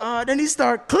 then he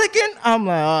started clicking. I'm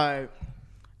like, all right.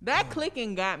 That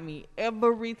clicking got me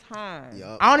every time.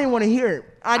 Yup. I don't even want to hear it.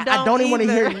 I don't don't even want to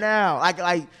either. hear it now. Like,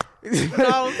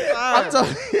 No, I'm sir.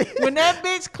 telling When that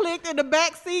bitch clicked in the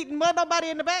back seat and wasn't nobody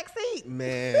in the back seat,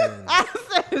 Man. I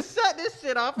said, shut this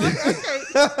shit off.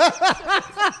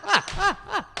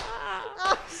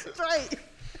 I'm straight.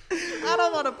 I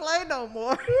don't want to play no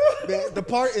more. Man, the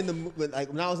part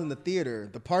when I was in the theater,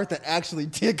 the part that actually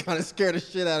did kind of scare the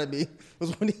shit out of me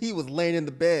was when he was laying in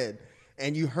the bed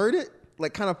and you heard it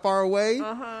like kind of far away,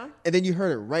 and then you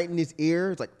heard it right in his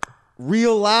ear. It's like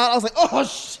real loud. I was like, oh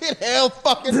shit, hell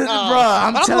fucking no. Bruh,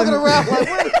 I'm telling looking you. around like,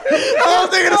 wait, I was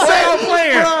thinking the same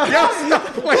thing. y'all stop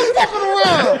playing. Fucking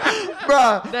around.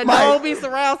 Bruh, That Mike, Dolby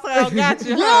surround sound got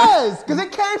you, huh? Yes, because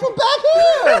it came from back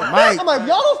here. Mike. I'm like,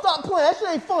 y'all don't stop playing. That shit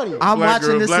ain't funny. I'm Black watching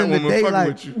girl, this black in the woman fucking daylight.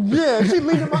 with you. Yeah, she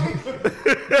leaning my.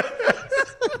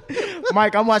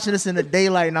 Mike, I'm watching this in the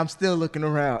daylight and I'm still looking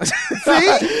around.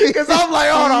 See? Because I'm like,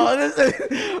 hold on.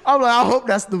 I'm like, I hope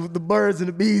that's the birds and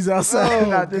the bees outside. Oh,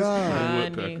 not this. God. Honey.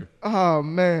 Woodpecker. Oh,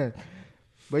 man.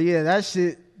 But yeah, that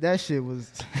shit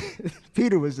was,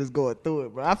 Peter was just going through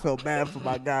it, bro. I felt bad for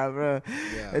my guy, bro.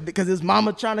 Because his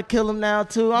mama trying to kill him now,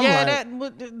 too. I'm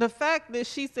like, the fact that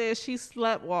she said she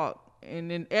sleptwalked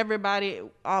and then everybody,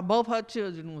 both her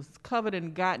children was covered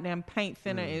in goddamn paint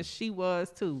thinner and she was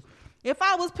too. If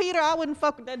I was Peter, I wouldn't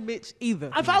fuck with that bitch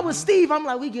either. if I was Steve, I'm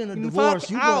like, we getting a You divorce.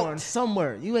 fuck You out. going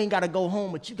somewhere. You ain't got to go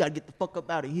home, but you got to get the fuck up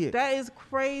out of here. That is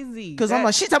crazy. Because I'm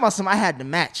like, she talking about something I had to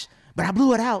match, but I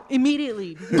blew it out.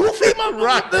 immediately. Goofy,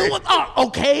 my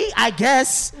okay, I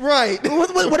guess. Right.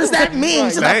 What does that mean?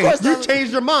 Right. So of course, You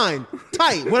changed your mind.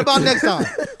 Tight. What about next time?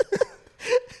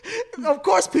 Of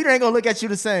course, Peter ain't gonna look at you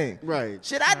the same. Right.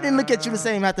 Shit, I didn't look at you the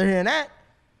same after hearing that.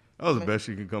 That was the best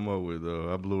you can come up with,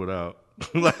 though. I blew it out.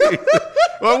 Like,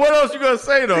 well, what else you gonna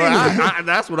say though?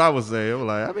 That's what I was saying. I'm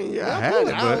like, I mean, yeah, I had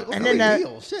it, but And then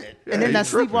that, shit. and then he that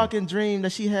tripping. sleepwalking dream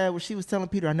that she had, where she was telling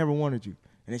Peter, "I never wanted you,"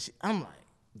 and then I'm like,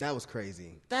 That was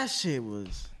crazy. that shit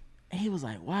was. And he was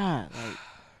like, "Why? Like,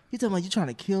 you talking about you trying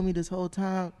to kill me this whole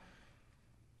time?"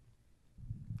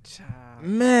 Child,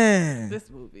 Man, this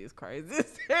movie is crazy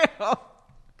as hell.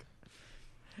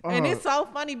 And it's so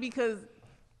funny because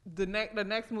the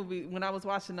next movie, when I was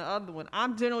watching the other one,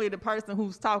 I'm generally the person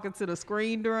who's talking to the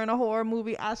screen during a horror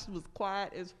movie. I was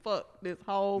quiet as fuck this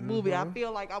whole movie. I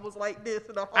feel like I was like this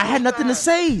the whole I had nothing to time.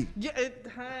 say. Yeah,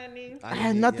 honey. I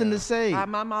had nothing to say.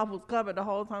 My mouth was covered the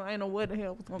whole time. I didn't know what the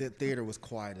hell was going The on. theater was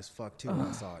quiet as fuck too when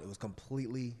I saw it. It was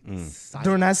completely silent.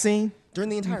 During that scene,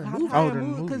 During the entire movie. during the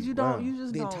movie, Because you wow. don't, you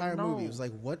just The don't entire know. movie. It was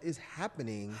like, what is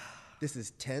happening? This is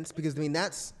tense. Because, I mean,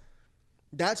 that's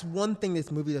one thing this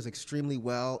movie does extremely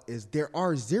well is there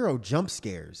are 0 jump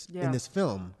scares Yeah. in this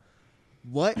film.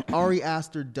 What Ari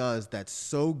Aster does that's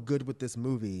so good with this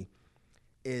movie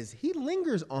is he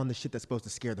lingers on the shit that's supposed to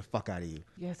scare the fuck out of you.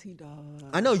 Yes, he does.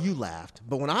 I know you laughed,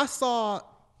 but when I saw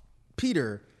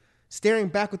Peter staring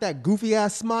back with that goofy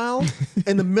ass smile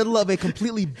in the middle of a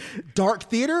completely dark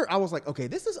theater, I was like, okay,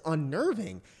 this is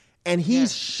unnerving. And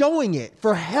he's showing it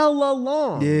for hella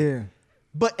long. yeah.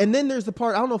 And then there's the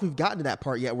part, I don't know if we've gotten to that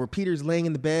part yet, where Peter's laying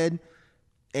in the bed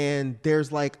and there's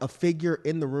like a figure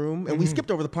in the room. And we skipped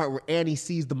over the part where Annie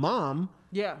sees the mom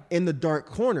Yeah. in the dark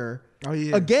corner. Oh,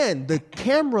 yeah. Again, the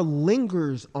camera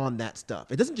lingers on that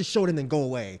stuff. It doesn't just show it and then go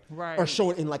away. Right. Or show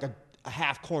it in like a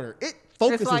half corner. It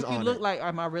focuses It's like on you look it. like,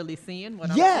 am I really seeing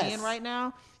what Yes. I'm seeing right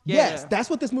now? Yes, that's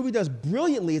what this movie does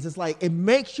brilliantly. Is it's like it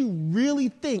makes you really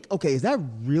think, okay, is that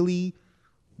really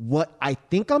what I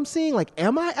think I'm seeing? Like,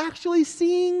 am I actually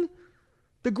seeing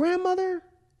the grandmother?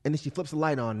 And then she flips the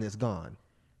light on and it's gone.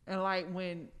 And like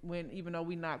when even though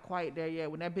we not quite there yet,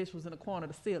 when that bitch was in the corner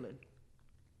of the ceiling.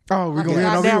 Oh, we're Like gonna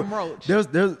a get goddamn roach. There's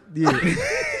yeah.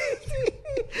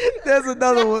 There's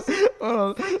another one.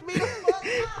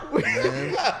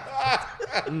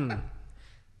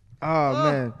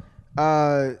 Oh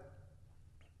man,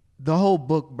 the whole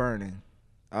book burning.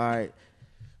 All right,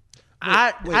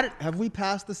 Wait, have we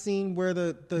passed the scene where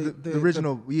the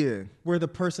original, yeah. where the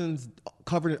person's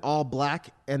covered in all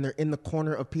black and they're in the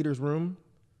corner of Peter's room?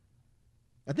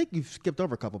 I think you've skipped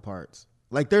over a couple parts.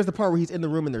 Like there's the part where he's in the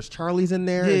room and there's Charlie's in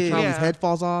there and Charlie's Yeah. head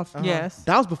falls off. Yes.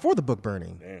 That was before the book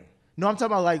burning. No, I'm talking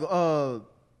about like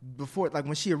before, like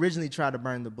when she originally tried to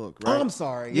burn the book. Right? Oh, I'm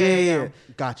sorry. Yeah.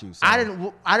 Got you. I Sorry.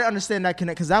 didn't understand that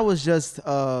connect because that was just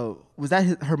was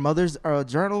that her mother's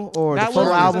journal or That the photo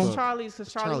was album? Charlie's,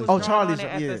 because Charlie was Oh, drawing Charlie's,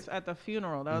 on it yeah. at the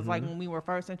funeral. That was like when we were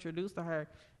first introduced to her.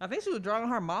 I think she was drawing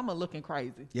her mama looking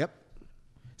crazy. Yep.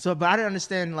 So, but I didn't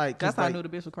understand like That's how like, I knew the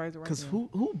bitch was crazy right because then.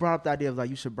 who brought up the idea of like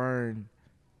you should burn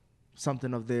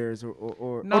something of theirs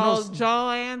or No, no,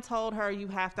 Joanne told her you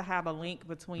have to have a link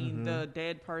between the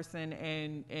dead person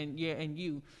and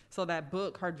you. So that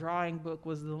book, her drawing book,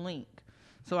 was the link.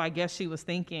 So I guess she was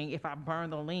thinking if I burn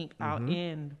the link, I'll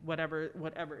end whatever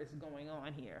is going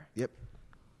on here. Yep.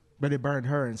 but it burned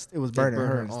her and it was burning burned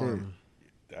her her instead. arm.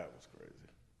 that was crazy.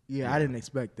 Yeah, I didn't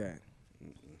expect that.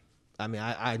 I mean,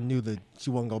 I knew that she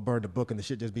wasn't gonna burn the book and the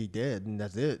shit just be dead and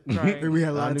that's it. Right. We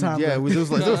had a lot I of knew- time. Yeah, left. it was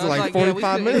like, So I was like yeah,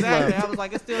 45 we- minutes exactly. left. I was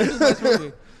like, it's still too much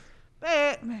movie.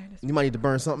 Man, this You might need to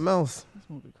burn something else.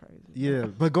 movie crazy. Yeah,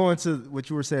 but going to what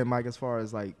you were saying, Mike, as far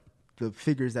as like the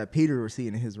figures that Peter was seeing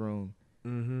in his room.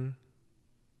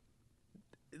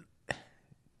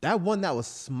 That one that was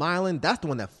smiling, that's the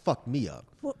one that fucked me up.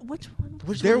 Which one?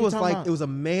 Which There one are you was talking like about? it was a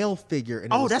male figure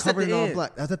and it Oh, was that's at covered the in all end.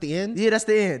 black. That's at the end? Yeah, that's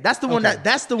the end. That's the one Okay.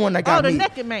 that's the one that Oh, got the me.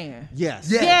 naked man.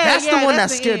 Yes. Yeah, Yeah, that's yeah, the one that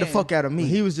that's the scared the end. fuck out of me.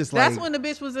 He was just like That's when the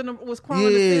bitch was crawling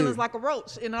the Yeah. ceilings like a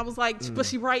roach, and I was like, but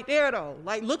she right there though.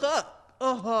 Like, look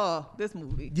up. This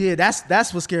movie. Yeah,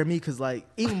 that's what scared me because like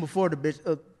even before the bitch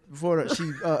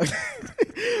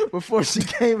before she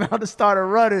came out and started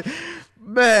running,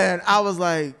 man, I was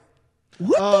like,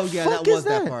 what Oh the yeah, fuck that is was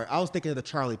that part. I was thinking of the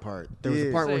Charlie part. There was Yeah.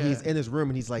 a part where Yeah. he's in his room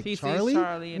and he's like, He Charlie? sees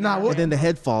Charlie, and Nah, then- what- And then the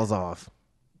head falls off.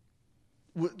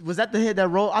 Was that the head that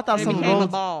rolled? I thought It something became a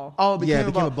rolled. ball. Oh, it Yeah, became,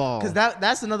 it became a ball. Because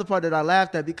that's another part that I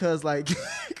laughed at because like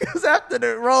because after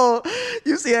the roll,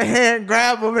 you see a hand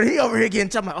grab him and he over here getting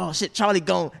talking about, oh shit, Charlie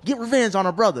gone get revenge on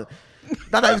her brother. I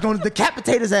thought he was going to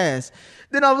decapitate his ass.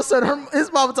 Then all of a sudden, his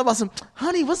mama talking about some,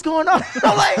 honey, what's going on?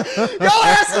 I'm like, your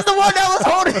ass is the one that was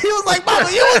holding. He was like, mama,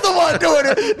 you was the one doing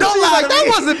it. Don't lie like, to that me.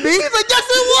 wasn't me. He's like, yes,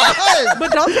 it was.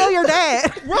 But don't tell your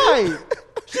dad. Right.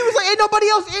 She was like, ain't nobody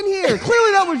else in here.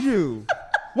 Clearly that was you.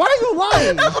 Why are you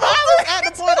lying? I was at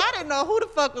the point I didn't know who the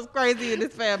fuck was crazy in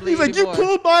this family. He's like, you anymore.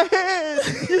 pulled my hand.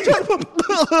 You tried to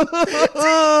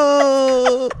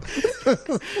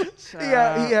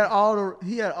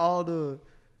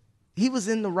he was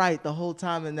in the right the whole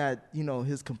time in that,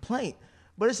 his complaint.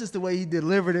 But it's just the way he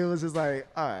delivered it. It was just like,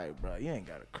 all right, bro, you ain't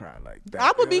gotta cry like that.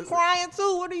 I would be crying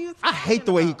too. What are you? I hate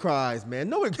the way he cries, man.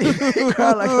 No one He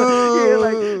cry like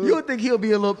you would think he'll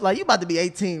be a little like you about to be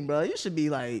 18, bro. You should be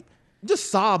like just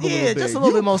sob a little bit. just a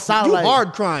little bit more solid. You like,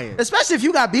 hard crying, especially if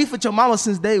you got beef with your mama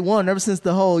since day one, ever since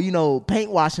the whole paint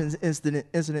washing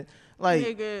incident. Like,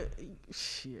 nigga,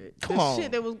 shit. Come the on.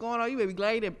 shit that was going on, you maybe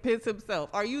glad he didn't piss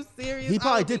himself. Are you serious? he I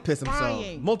probably would be did piss himself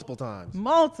crying. multiple times.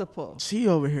 Multiple. she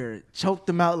over here choked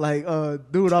him out like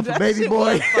dude off a That Baby shit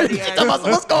Boy. was funny, She talking about,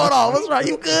 actually. what's going on? What's wrong?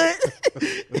 You good?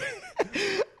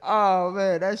 Oh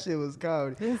man, that shit was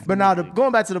comedy. But now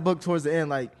going back to the book towards the end,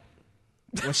 like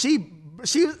when she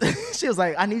was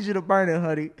like, I need you to burn it,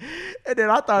 honey. And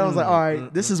then I thought it was like, all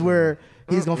right, this is where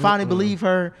he's gonna finally believe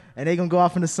her and they gonna go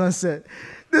off in the sunset.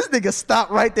 This nigga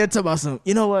stopped right there to myself.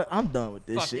 You know what? I'm done with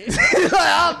this Fuck shit. it. Like,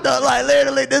 I'm done. Like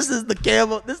literally, this is the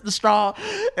camel, this is the straw,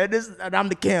 and I'm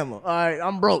the camel. All right,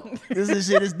 I'm broke. This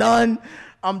shit is done.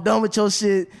 I'm done with your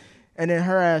shit. And then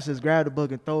her ass just grabbed the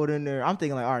book and throw it in there. I'm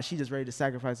thinking like, all right, she just ready to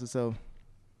sacrifice herself.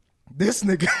 This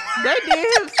nigga, They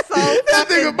did him so this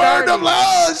fucking nigga burned dirty. up like,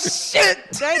 oh shit.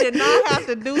 They did not have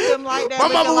to do him like that. My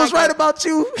looking mama was like right a- about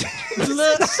you.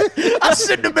 Look. I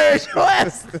shouldn't have married your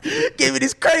ass. Gave me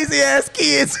these crazy ass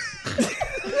kids.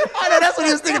 I know that's what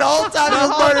he was thinking the whole time he The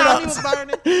was whole burning time up. he was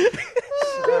burning.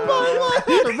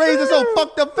 To raise this old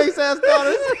fucked up face ass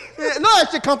daughters. Yeah, none of that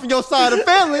shit come from your side of the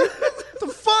family. The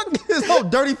fuck, this whole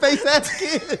dirty face ass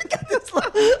kid.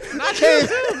 Not you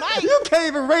too, Mike. You can't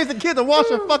even raise a kid to wash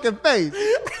your fucking face.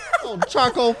 Old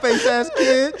charcoal face ass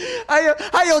kid.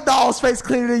 How your dog's face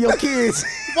cleaner than your kids?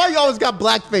 Why you always got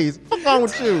black face? What's wrong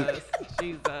with you?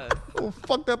 Jesus. Oh,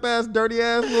 fucked up ass, dirty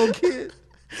ass little kid.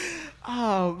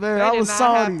 Oh man, They I did was not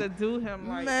salty. have to do him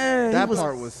like Man, That he was,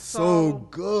 part was so so-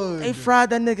 good. they fried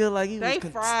that nigga like he They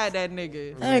was fried that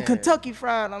nigga. Man, Kentucky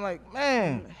fried. I'm like,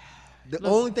 man. The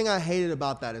only thing I hated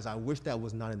about that is I wish that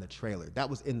was not in the trailer. That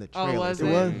was in the Oh, trailer. was It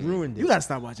it? ruined it. You gotta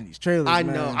stop watching these trailers. I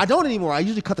man. know. I don't anymore. I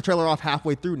usually cut the trailer off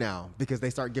halfway through now because they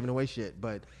start giving away shit.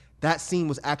 But that scene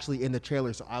was actually in the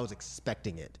trailer, so I was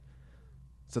expecting it.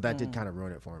 So that did kind of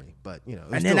ruin it for me. But you know, it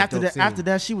was And still then a after dope that, scene. after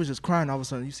that, she was just crying. All of a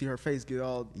sudden, you see her face get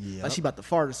all like she about to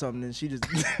fart or something, and she just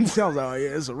I was like, "Oh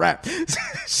yeah, it's a wrap."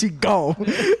 She gone,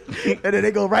 and then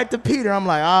they go right to Peter. I'm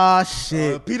like, "Ah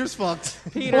shit, Peter's fucked.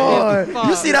 Peter boy, is fucked.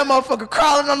 you see that motherfucker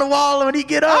crawling on the wall when he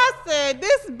get up?" I said,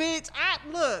 this bitch,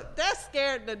 look, that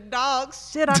scared the dog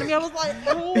shit out of me. I was like,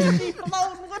 oh, she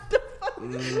floating. What the fuck?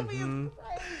 This movie is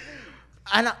crazy.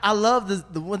 And I love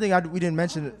the one thing we didn't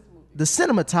mention. The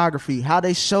cinematography, how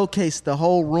they showcase the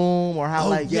whole room, or how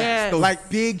like yes. Those like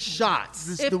big shots.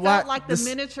 this- It the felt wa- like the this-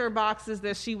 miniature boxes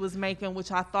that she was making,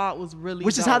 which I thought was really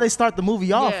which is dope. how they start the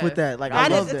movie off Yes. with that. Like I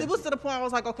love that. It was to the point I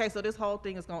was like, okay, so this whole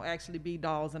thing is gonna actually be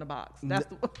dolls in a box. That's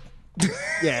the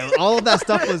Yeah, all of that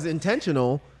stuff was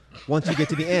intentional once you get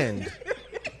to the end.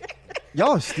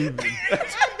 Y'all are stupid.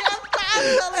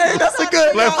 Hey, that's a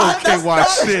good. Black folks can't watch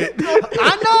shit.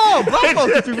 I know. Black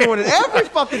folks just be ruining every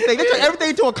fucking thing. They turn everything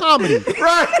into a comedy.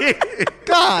 Right.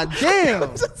 God damn. I'm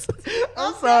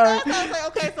I'm sorry. I was like,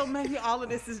 okay, so maybe all of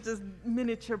this is just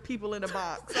miniature people in a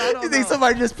box. I don't You know. think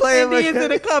somebody just playing with Indians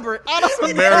in a cupboard. I don't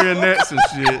know. Marionettes and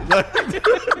shit.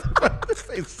 Like, this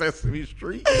ain't Sesame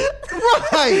Street.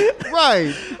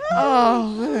 Right.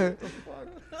 Oh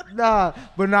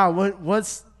man.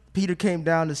 Once Peter came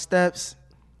down the steps,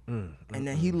 and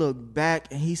then he looked back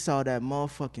and he saw that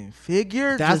motherfucking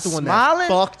figure. That's just the one smiling. that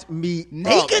fucked me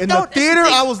Naked, up. In though, the theater, that's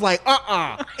the I was like,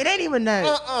 It ain't even that.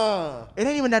 uh-uh. It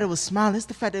ain't even that it was smiling. It's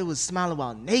the fact that it was smiling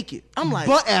while naked. I'm like,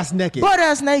 Butt ass naked. butt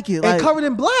ass naked, like And covered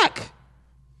in black.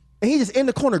 And he just in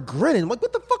the corner grinning. I'm like,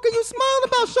 what the fuck are you smiling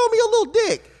about? Show me your little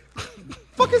dick.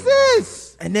 Fuck is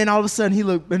this? And then all of a sudden he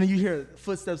looked, and then you hear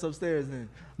footsteps upstairs, and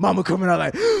Mama coming out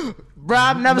like, "Bro,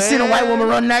 I've never seen a white woman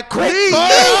run that quick."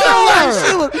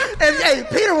 And hey,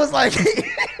 Peter was like, he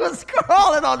was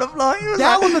crawling on the floor. He was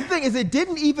That like, was the thing, is it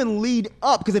didn't even lead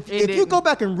up. Because if you didn't. go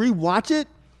back and rewatch it,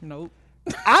 Nope.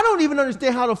 I don't even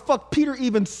understand how the fuck Peter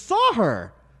even saw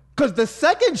her. Because the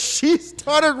second she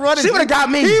started running, She would've got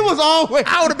me. He was always.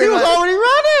 I would've been He was like- already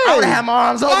running. I would have had my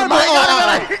arms over I'd my. be like,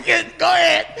 I'd have been like, "Go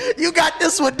ahead, you got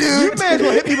this one, dude." You may as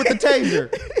well hit me with the taser.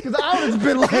 Because I would have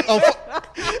been like, oh,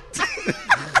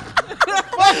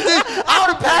 I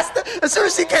would have passed out. As soon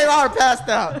as she came, I would have passed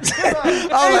out. I was ain't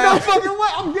no like, fucking way.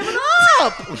 I'm giving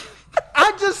up.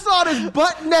 I just saw this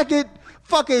butt naked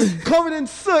fucking covered in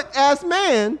soot ass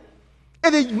man,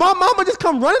 and then my mama just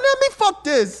come running at me. Fuck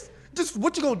this. Just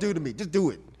what you gonna do to me? Just do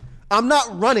it. I'm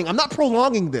not running. I'm not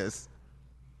prolonging this.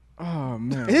 Oh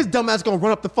man. And his dumb ass gonna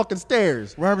run up the fucking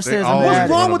stairs. Run upstairs. always What's run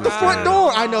wrong up with the the front stairs.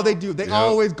 door? I know they do. They Yep.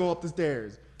 always go up the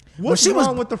stairs. What's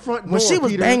wrong with the front door? When she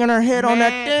was Peter? banging her head on that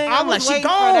Man, thing, I I'm like, was she waiting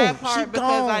gone. for that part She because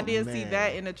gone. I did see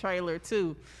that in the trailer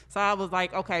too. So I was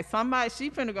like, okay, she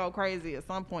finna go crazy at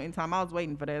some point in time. I was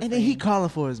waiting for that. And then he scene. calling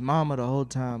for his mama the whole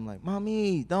time, like,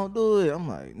 "Mommy, don't do it." I'm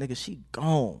like, "Nigga, she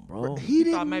gone, bro." He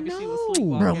didn't thought maybe know. she was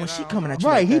sleepwalking. Bro, when she coming at you,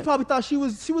 Right, like he that, probably thought she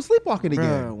was sleepwalking bro,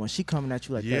 again. when she coming at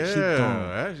you like Yeah, that, she gone.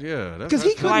 that's Because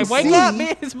he that's- couldn't Like, wake see. up,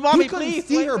 bitch. Mommy, he couldn't please,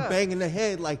 see wake her up. banging the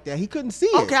head like that. He couldn't see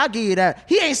it. Okay, I'll give you that.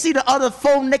 He ain't see the other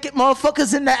 4 naked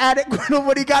motherfuckers in the attic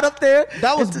when he got up there.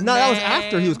 That was that was Man.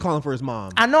 after he was calling for his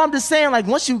mom. I know. I'm just saying, like,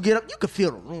 once you get up, you can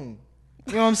feel the room.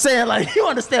 You know what I'm saying? Like, you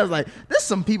understand? It's like, there's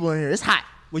some people in here. It's hot.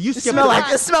 Well, you It skipped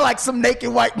smell like some naked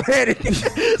white man. In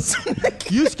here. Some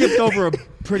naked- you skipped over a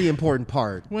pretty important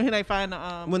part when they find the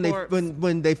when they corpse.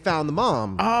 when they found the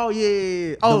mom. Oh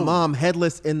yeah. The Oh mom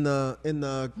headless in the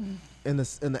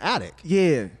attic.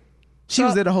 yeah. She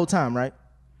was there the whole time, right?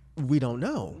 We don't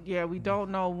know. Yeah, we don't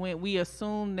know when. We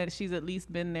assume that she's at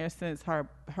least been there since her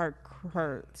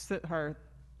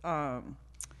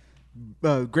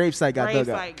Gravesite got dug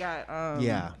up. gravesite got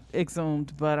Yeah.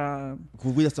 exhumed. But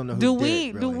We just don't know who do did we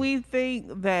it, do really. we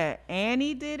think that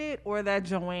Annie did it or that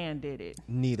Joanne did it?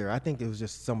 Neither. I think it was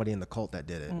just somebody in the cult that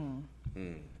did it.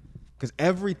 Because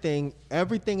everything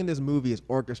in this movie is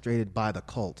orchestrated by the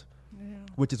cult,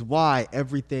 which is why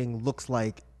everything looks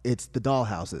like it's the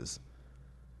dollhouses.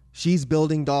 She's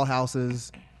building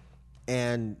dollhouses,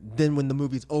 and then when the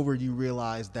movie's over, you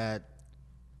realize that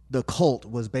the cult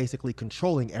was basically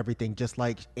controlling everything, just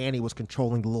like Annie was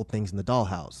controlling the little things in the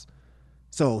dollhouse.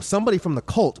 So somebody from the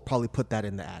cult probably put that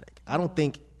in the attic. I don't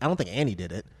think Annie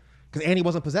did it, because Annie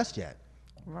wasn't possessed yet.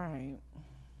 Right.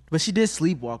 But she did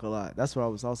sleepwalk a lot. That's what I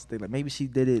was also thinking. Like, maybe she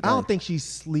did it. I don't like- think she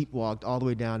sleepwalked all the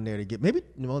way down there to get.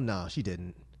 No, she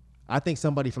didn't. I think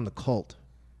somebody from the cult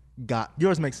got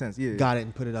yours makes sense. Yeah. it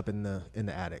and put it up in the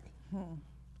attic.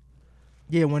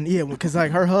 Yeah, because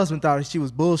like her husband thought she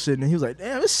was bullshitting, and he was like,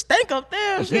 "Damn, it stank up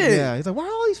there." Shit. Yeah, he's like, why are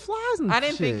all these flies and I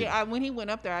didn't shit? think it, when he went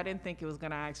up there. I didn't think it was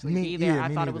gonna actually Me- be there. yeah, I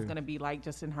me thought it was neither. gonna be like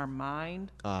just in her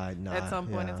mind Nah, at some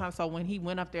point yeah. in time. So when he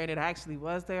went up there and it actually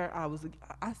was there,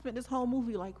 I spent this whole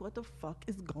movie like, what the fuck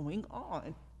is going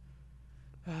on?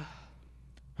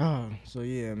 Oh, so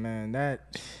yeah, man,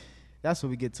 that's what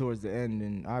we get towards the end,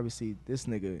 and obviously this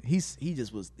nigga,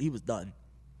 he was done.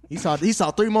 He saw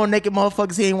 3 more naked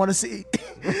motherfuckers he didn't want to see,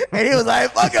 and he was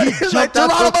like, "Fuck it." He was like,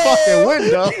 Jumped out the "Geronimo!" fucking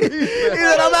window. He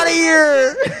said, "I'm out of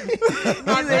here."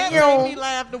 Now, He's that like, "Yo." made me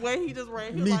laugh the way he just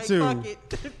ran. He was Me like, too. Fuck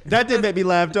it. That did make me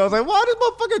laugh too. I was like, why this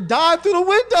motherfucker dive through the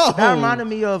window? That reminded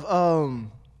me of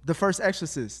the first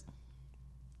Exorcist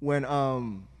when Oh,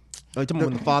 you talking about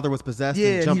when the father was possessed Yeah,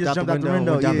 and he jumped just out jumped the out the window, and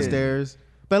went window, down the yeah. stairs.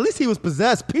 But at least he was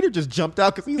possessed. Peter just jumped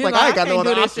out because he's He's like, I ain't got can't no do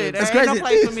other this option. shit. That's There ain't crazy. no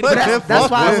place for me to But go.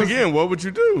 that's why I Once was again, what would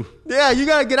you do? Yeah, you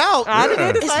gotta get out. I did the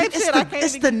It's, same it's shit. the, I can't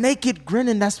it's even the naked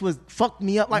grinning that's what fucked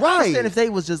me up. Like, I Right. understand if they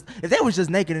was just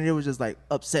naked and it was just like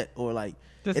upset or like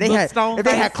Just if they look had stone if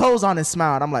they had faced. clothes on and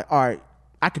smiled, I'm like, all right,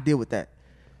 I could deal with that.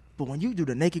 But when you do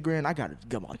the naked grin, I gotta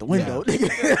come out the window.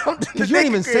 Because you ain't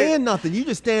even saying nothing. You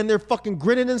just stand there fucking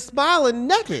grinning and smiling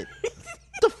naked.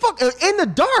 The fuck? In the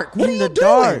dark. What are you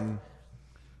doing?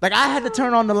 Like, I had to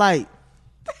turn on the light.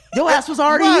 Your ass was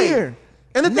already Right. here.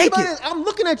 And the thing naked. about it, I'm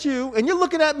looking at you and you're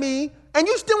looking at me and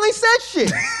you still ain't said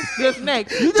shit. Just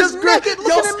naked. You just naked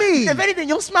looking at me. If anything,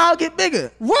 your smile get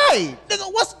bigger. Right.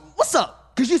 Nigga, what's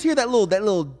up? Because you just hear that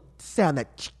little sound,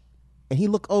 that and he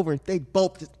look over and they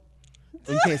both just,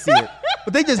 well, you can't see it,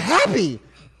 but they just happy.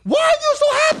 Why are you so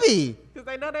happy? Because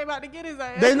they know they about to get his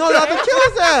ass. They know they're about to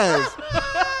kill his ass.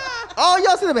 All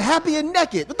y'all see them happy and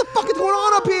naked. What the fuck is going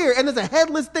on up here? And there's a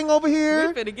headless thing over We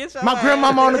here. finna get your My ass.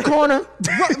 grandmama on the corner.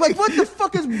 Right, like, what the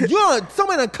fuck is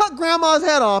somebody done cut grandma's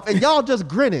head off and y'all just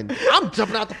grinning. I'm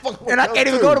jumping out the fucking And I window, can't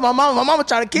even too. go to my mama. My mama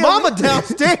trying to kill Mama me.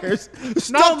 downstairs, No,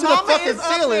 stuck to the mama fucking is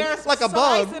up ceiling there like a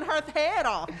bug. slicing her head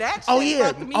off. That shit Oh yeah.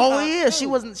 fucked me Oh up, yeah. too. She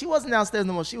wasn't downstairs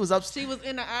no more. She was up. She was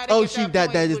in the attic. Oh, at that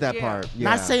point is with- that yeah. part. Yeah.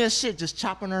 Not saying shit, just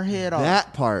chopping her head off.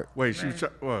 that part. Wait, she was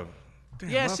well. Damn,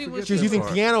 Yeah, I she forget was- She was that using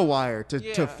part. piano wire to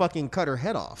Yeah. fucking cut her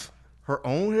head off. her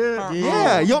own head.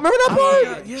 Yeah, you don't remember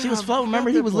that part? She was floating. Remember,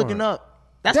 he was looking up.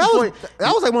 That's That before.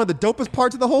 was like one of the dopest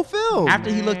parts of the whole film.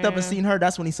 After he looked up and seen her,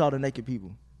 that's when he saw the naked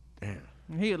people.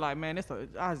 He was like, man,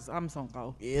 I'm so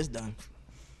go. Yeah, it's done.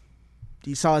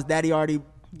 He saw his daddy already.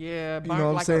 Yeah, burnt know what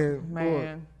I'm like saying? a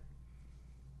man.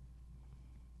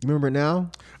 You remember it now?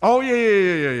 Oh yeah.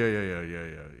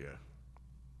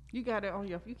 You got it on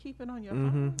your. You keep it on your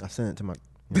phone. I sent it to my.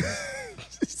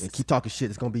 Yeah, keep talking shit.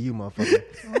 It's gonna be you, motherfucker.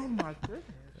 Oh my goodness.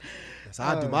 That's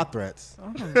how I do my threats.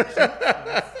 Oh,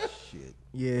 Shit.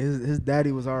 Yeah, his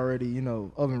daddy was already,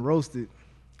 oven roasted.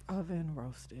 oven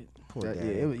roasted. Poor Yeah,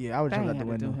 daddy. I would They jump ain't out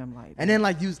the had to do window. him like And then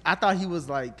I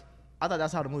thought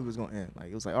that's how the movie was gonna end.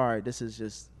 Like it was like, all right, this is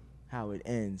just how it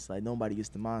ends. Like nobody gets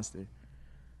the monster.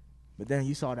 But then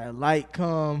you saw that light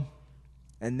come,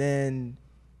 and then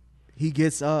he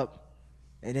gets up,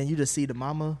 and then you just see the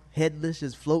mama headless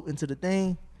just float into the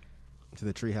thing. To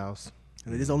the treehouse.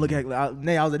 And this don't look like I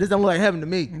was like, this don't look like heaven to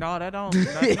me. No, that's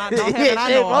not no heaven I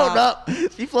She know floating of. up.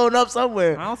 She floating up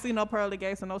somewhere. I don't see no pearly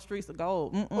gates and no streets of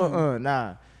gold.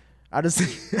 Nah. I just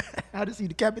see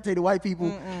decapitated white people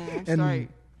I'm and straight.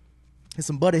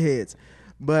 some butterheads.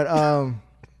 But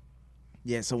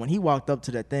yeah, so when he walked up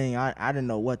to that thing, I didn't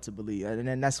know what to believe. And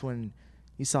then that's when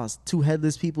you saw two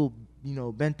headless people,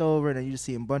 bent over, and then you just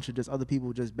see a bunch of just other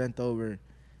people just bent over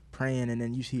praying, and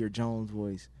then you hear Jones'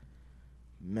 voice.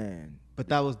 Man. But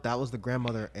that was the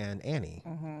grandmother and Annie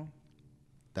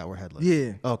that were headless.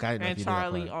 Yeah. Oh, okay. I didn't know if And you knew that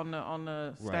Charlie part. on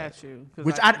the Right. statue. 'Cause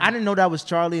Which I didn't know that was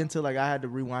Charlie until like I had to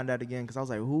rewind that again because I was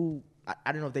like, who? I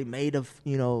didn't know if they made of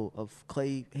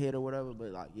clay head or whatever,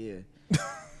 but like yeah.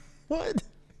 What?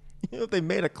 You know, they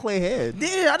made a clay head.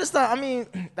 Yeah,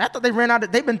 I thought they ran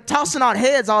out. They've been tossing out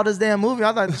heads all this damn movie.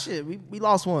 I thought, shit, we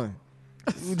lost one.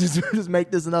 We just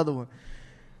make this another one.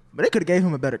 But they could have gave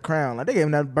him a better crown. Like they gave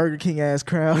him that Burger King ass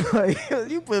crown. Like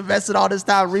you invested all this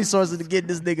time, resources to get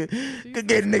this nigga. Could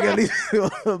get a nigga at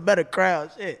least a better crown.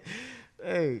 Shit,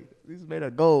 hey, these made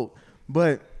of gold.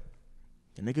 But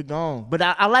the nigga gone. But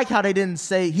I like how he didn't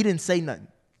say nothing.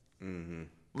 Mm-hmm.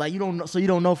 Like you don't know, so you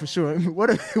don't know for sure. What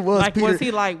if it was like, Peter? was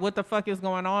he like, what the fuck is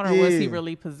going on, or was he Yeah.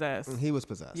 really possessed? He was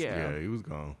possessed. Yeah. Yeah, he was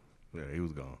gone. Yeah, he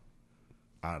was gone.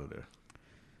 Out of there.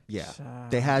 Yeah.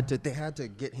 They had to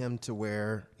get him to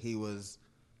where he was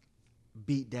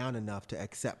beat down enough to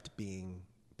accept being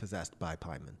possessed by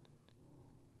Pyman.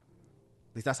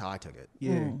 At least that's how I took it.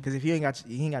 Yeah, because if he ain't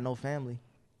got no family,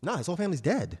 No, his whole family's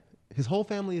dead. His whole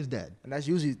family is dead. and that's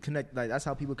usually that's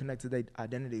how people connect to their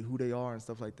identity, who they are, and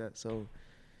stuff like that. So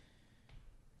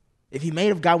if he may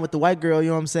have gotten with the white girl,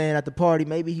 at the party,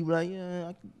 maybe he was like,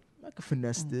 yeah, I could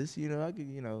finesse this, I could,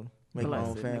 make my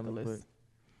own Blessed family. Nicholas.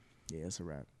 But yeah, it's a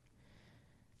wrap.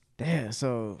 Damn.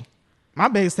 So my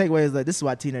biggest takeaway is that this is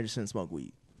why teenagers shouldn't smoke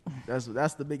weed. That's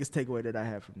the biggest takeaway that I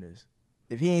have from this.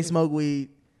 If he ain't smoke weed,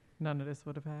 None of this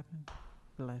would have happened.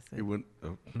 Bless it. He wouldn't.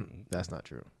 That's not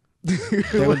true.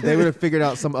 they would have figured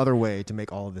out some other way to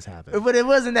make all of this happen. but it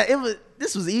wasn't that.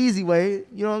 This was the easy way.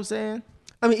 You know what I'm saying?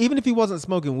 I mean, even if he wasn't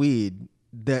smoking weed,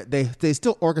 they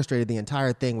still orchestrated the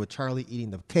entire thing with Charlie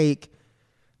eating the cake,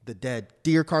 the dead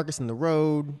deer carcass in the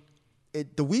road.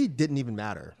 The weed didn't even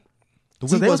matter.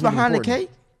 So they was wasn't even behind the important.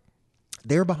 cake?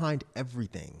 They're behind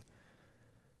everything.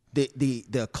 The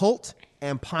occult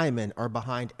and Pyman are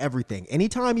behind everything.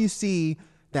 Anytime you see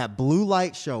that blue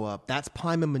light show up, that's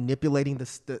Pyman manipulating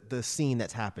the scene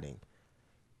that's happening.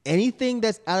 Anything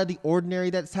that's out of the ordinary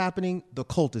that's happening, the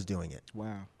cult is doing it.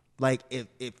 Wow. Like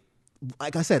if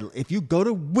like I said, if you go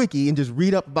to Wiki and just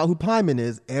read up about who Pyman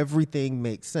is, everything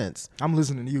makes sense. I'm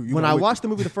listening to you. When I watched the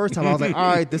movie the first time, I was like,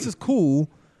 all right, this is cool.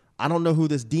 I don't know who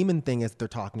this demon thing is they're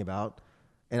talking about.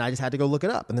 And I just had to go look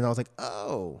it up. And then I was like,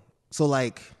 oh. So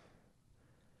like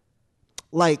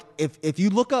if you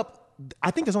look up,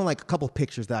 I think there's only like a couple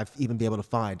pictures that I've even been able to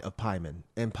find of Pyman.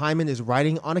 And Pyman is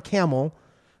riding on a camel.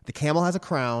 The camel has a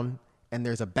crown. And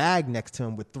there's a bag next to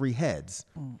him with 3 heads.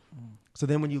 So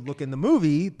then when you look in the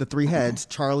movie, the 3 heads,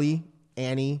 Charlie,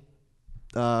 Annie,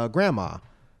 Grandma,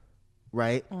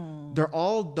 right?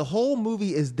 The whole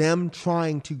movie is them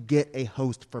trying to get a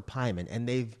host for Pyman, and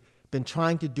they've been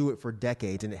trying to do it for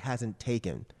decades, and it hasn't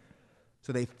taken.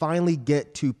 So they finally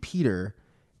get to Peter,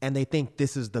 and they think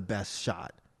this is the best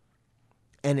shot.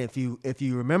 And if you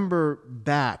remember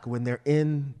back when they're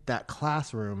in that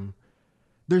classroom,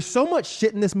 there's so much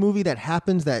shit in this movie that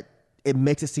happens that it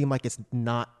makes it seem like it's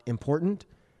not important.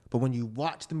 But when you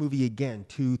watch the movie again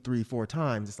 2, 3, 4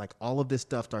 times, it's like all of this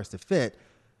stuff starts to fit.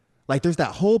 Like there's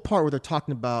that whole part where they're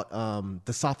talking about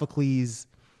the Sophocles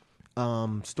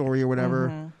story or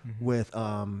whatever with,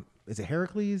 is it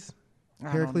Heracles?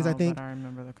 Heracles, I think. But I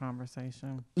remember the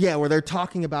conversation. Yeah, where they're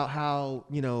talking about how,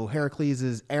 Heracles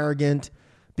is arrogant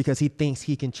because he thinks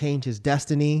he can change his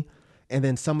destiny. And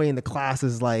then somebody in the class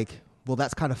is like, well,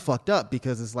 that's kind of fucked up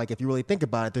because it's like, if you really think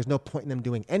about it, there's no point in them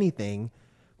doing anything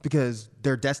because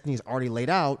their destiny is already laid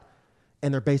out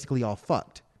and they're basically all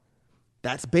fucked.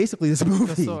 That's basically this movie.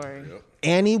 The story.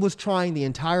 Annie was trying the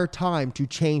entire time to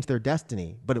change their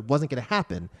destiny, but it wasn't going to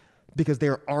happen. because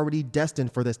they're already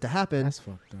destined for this to happen. That's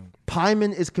fucked up.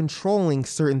 Pyman is controlling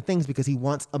certain things because he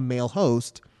wants a male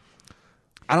host.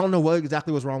 I don't know what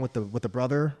exactly was wrong with the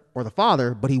brother or the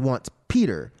father, but he wants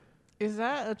Peter. Is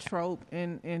that a trope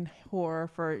in horror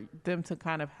for them to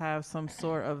kind of have some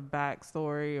sort of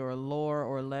backstory or lore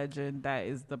or legend that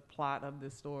is the plot of the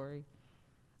story?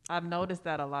 I've noticed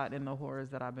that a lot in the horrors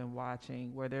that I've been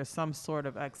watching, where there's some sort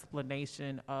of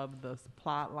explanation of the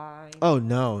plot line. Oh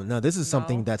no, this is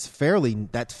something that's fairly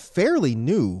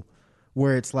new,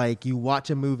 where it's like you watch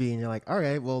a movie and you're like, all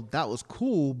right, well that was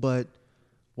cool, but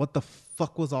what the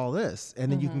fuck was all this?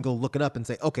 And then you can go look it up and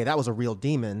say, okay, that was a real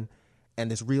demon,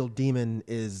 and this real demon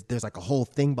there's like a whole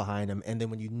thing behind him, and then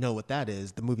when you know what that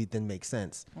is, the movie then makes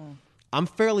sense. I'm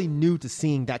fairly new to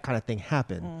seeing that kind of thing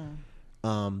happen.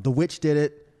 The Witch did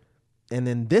it. And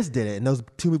then this did it, and those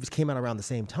two movies came out around the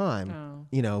same time,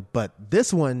 But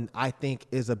this one, I think,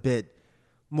 is a bit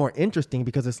more interesting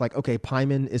because it's like, okay,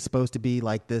 Pyman is supposed to be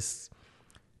like this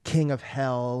king of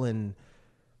hell and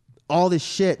all this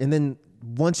shit, and then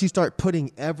once you start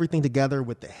putting everything together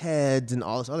with the heads and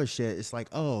all this other shit, it's like,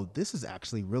 oh, this is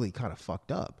actually really kind of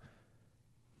fucked up.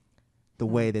 The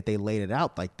way that they laid it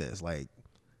out like this, like,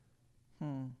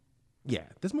 yeah,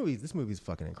 this movie's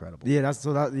fucking incredible. Yeah,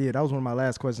 that was one of my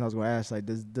last questions I was going to ask. Like,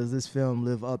 does this film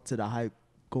live up to the hype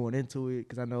going into it?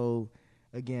 Because I know,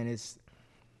 again,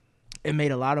 it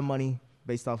made a lot of money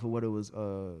based off of what it was,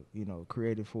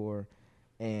 created for,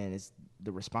 and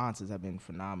the responses have been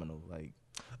phenomenal. Like,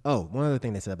 one other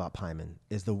thing they said about Pyman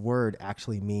is the word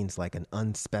actually means like an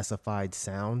unspecified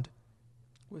sound,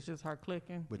 which is her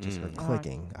clicking.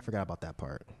 I forgot about that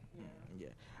part.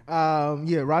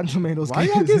 Rotten Tomatoes. Why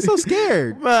y'all get so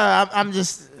scared? Well, I'm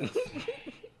just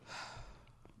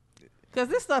because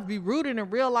this stuff be rooted in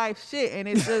real life shit, and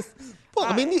it's just.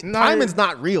 Well, Pyman's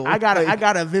not real. I got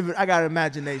an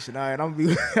imagination. All right,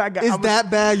 Is that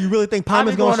bad? You really think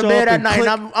Pyman's going to show bed up at night? click?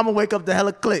 And I'm gonna wake up to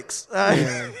hella clicks.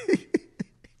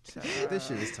 This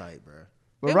shit is tight, bro.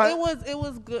 It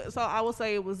was good. So I will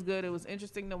say it was good. It was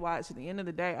interesting to watch. At the end of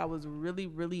the day, I was really,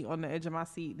 really on the edge of my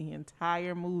seat the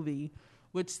entire movie,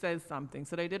 which says something.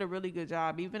 So they did a really good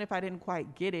job. Even if I didn't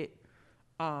quite get it,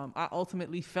 I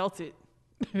ultimately felt it.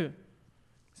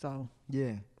 So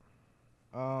yeah,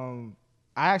 I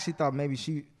actually thought maybe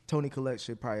Toni Collette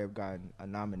should probably have gotten a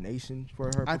nomination for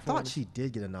her performance. I thought she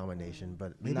did get a nomination,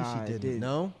 but maybe she didn't.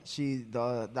 No,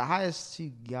 the highest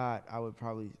she got,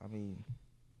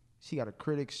 she got a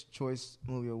Critics' Choice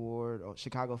Movie Award, or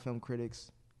Chicago Film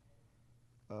Critics.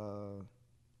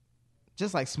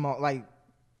 Just like small, like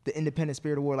the Independent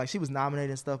Spirit Award, like she was nominated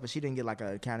and stuff, but she didn't get like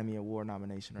an Academy Award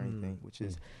nomination or anything, which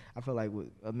is, I feel like,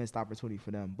 a missed opportunity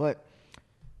for them. But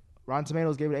Rotten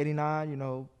Tomatoes gave it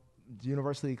 89,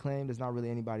 universally acclaimed. There's not really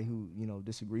anybody who,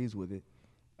 disagrees with it.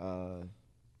 Well,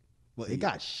 it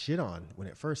got shit on when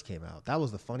it first came out. That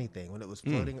was the funny thing. When it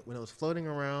was floating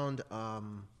around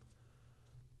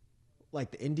like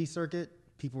the indie circuit,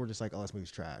 people were just like, oh, this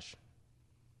movie's trash.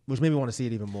 Which made me want to see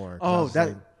it even more.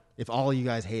 If all of you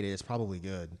guys hate it, it's probably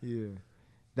good. Yeah.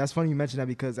 That's funny you mentioned that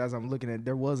because as I'm looking at it,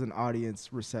 there was an audience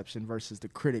reception versus the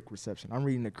critic reception. I'm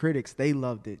reading the critics. They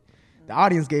loved it. The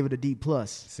audience gave it a D+.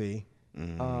 See?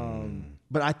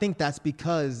 But I think that's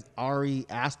because Ari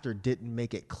Aster didn't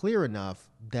make it clear enough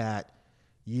that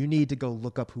you need to go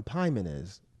look up who Pyman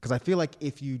is. Because I feel like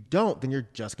if you don't, then you're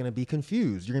just going to be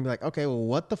confused. You're going to be like, okay, well,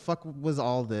 what the fuck was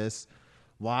all this?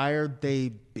 Why are they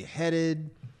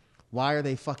beheaded? Why are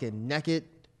they fucking naked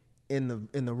in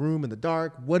the room in the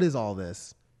dark? What is all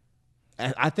this?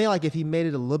 And I feel like if he made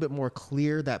it a little bit more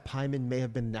clear that Pyman may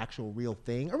have been an actual real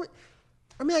thing,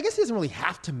 I guess he doesn't really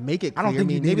have to make it clear. I don't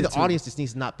think maybe the audience just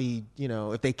needs to not be,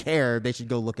 if they care, they should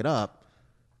go look it up.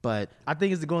 But I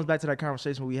think it goes back to that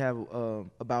conversation we have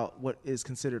about what is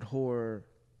considered horror.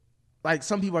 Like,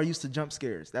 some people are used to jump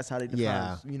scares. That's how they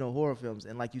define, horror films.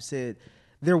 And like you said,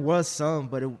 there was some,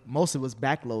 but most of it was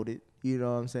backloaded. You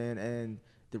know what I'm saying? And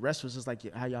the rest was just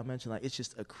like how y'all mentioned, like, it's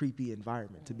just a creepy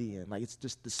environment to be in. Like, it's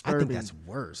just disturbing. I think that's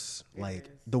worse.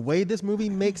 Like, the way this movie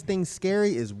makes things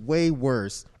scary is way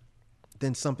worse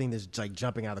than something that's like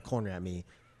jumping out of the corner at me.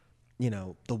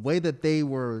 The way that they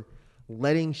were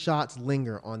letting shots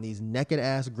linger on these naked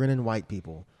ass grinning white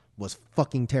people was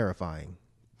fucking terrifying.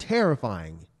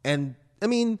 And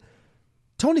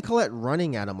Toni Collette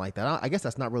running at him like that, I guess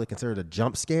that's not really considered a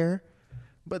jump scare,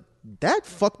 but that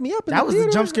fucked me up. That was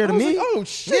a jump scare to me. Like, oh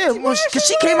shit! Yeah, because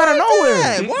she came out of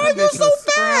nowhere. Why are you so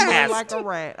fast? Like a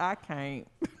rat. I can't.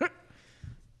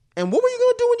 And what were you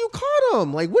gonna do when you caught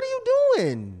him? Like, what are you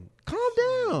doing? Calm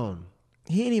down.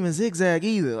 he ain't even zigzag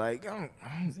either. Like,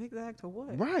 Zigzag to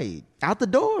what? Right. out the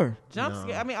door. Jump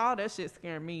scare. I mean, all that shit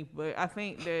scared me, but I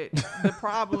think that the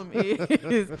problem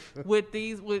is with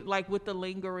the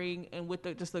lingering and with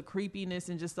just the creepiness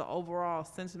and just the overall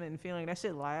sentiment and feeling. That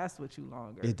shit lasts with you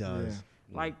longer. It does.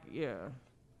 Like, yeah.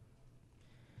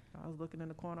 I was looking in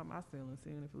the corner of my ceiling,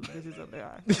 seeing if it was bitches up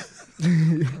there.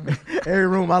 Every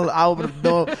room, I open the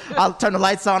door, I turn the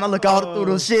lights on, I look all through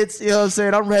those shits. You know what I'm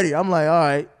saying? I'm ready. I'm like, all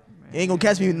right, you ain't gonna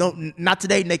catch me. No, not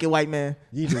today, naked white man.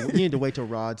 You need to wait till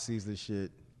Rod sees this shit,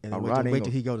 and then wait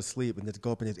till he go to sleep, and just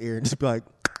go up in his ear and just be like,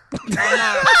 Nigga,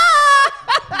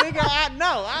 I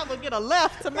know. I'm gonna get a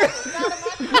left to make it out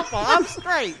of my couple. I'm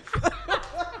straight.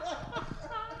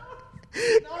 No,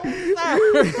 sir.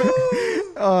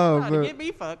 Oh, Trying to man. get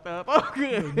me fucked up. Oh,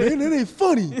 good. Man, that ain't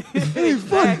funny. It ain't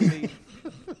funny. Exactly.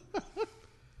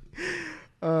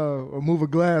 Or move a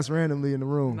glass randomly in the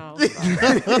room. No.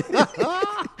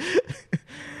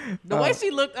 The way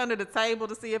she looked under the table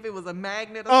to see if it was a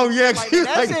magnet or something yeah, like she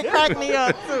that, like- shit cracked me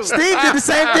up too. Steve did the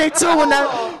same thing too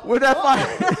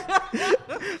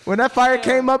when that fire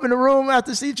came up in the room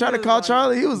after she tried to call like,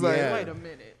 Charlie. He was like, Yeah. Wait a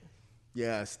minute.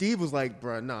 yeah. Steve was like,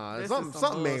 bro, nah, This is something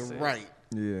some ain't bullshit. right.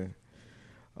 yeah.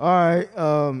 All right.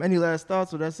 Any last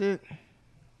thoughts? Or that's it?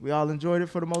 We all enjoyed it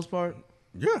for the most part.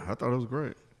 Yeah, I thought it was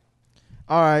great.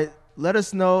 All right. Let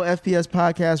us know, FPS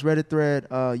Podcast Reddit thread,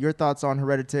 your thoughts on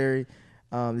Hereditary.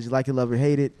 Did you like it, love it,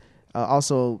 hate it?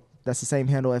 Also, that's the same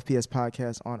handle, FPS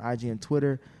Podcast, on IG and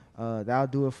Twitter. That'll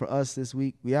do it for us this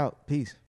week. We out. Peace.